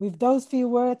with those few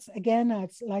words, again, I'd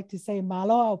like to say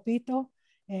malo aupito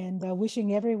and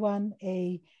wishing everyone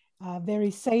a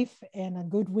very safe and a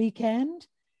good weekend.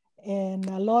 And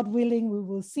Lord willing, we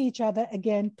will see each other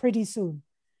again pretty soon.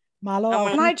 Malo.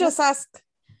 Can I just ask?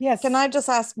 Yes. Can I just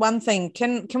ask one thing?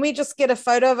 Can we just get a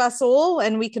photo of us all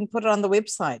and we can put it on the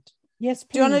website? Yes,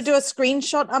 please. Do you want to do a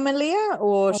screenshot, Amelia,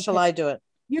 or shall I do it?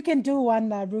 You can do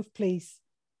one, Ruth, please.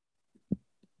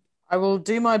 I will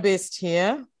do my best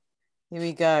here. Here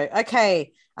we go.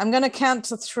 Okay, I'm going to count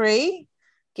to 3.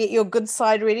 Get your good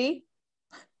side ready.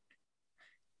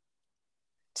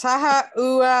 Taha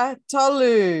ua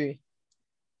tolu.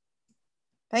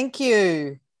 Thank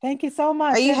you. Thank you so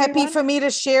much. Are you happy for me to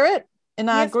share it in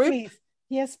our group? Please.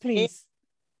 Yes, please.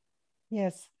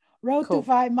 Yes. Road to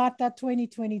Vaimata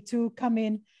 2022. Come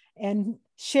in and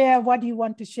share what you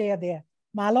want to share there.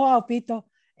 Malo aupito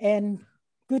and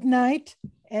good night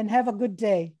and have a good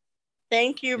day.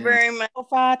 Thank you very much.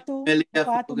 Ofatu,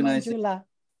 Manjula.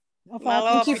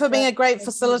 Thank you for being a great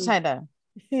facilitator.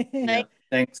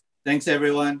 Thanks,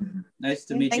 everyone. Nice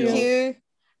to meet you. Thank you.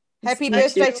 Happy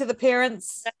birthday to the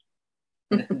parents.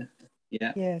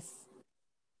 Yeah. Yes.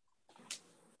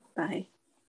 Bye.